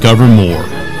to discover more.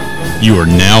 You are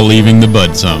now leaving the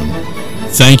Bud Zone.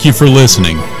 Thank you for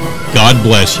listening. God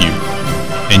bless you.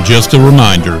 And just a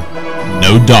reminder,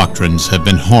 no doctrines have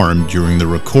been harmed during the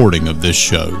recording of this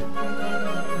show.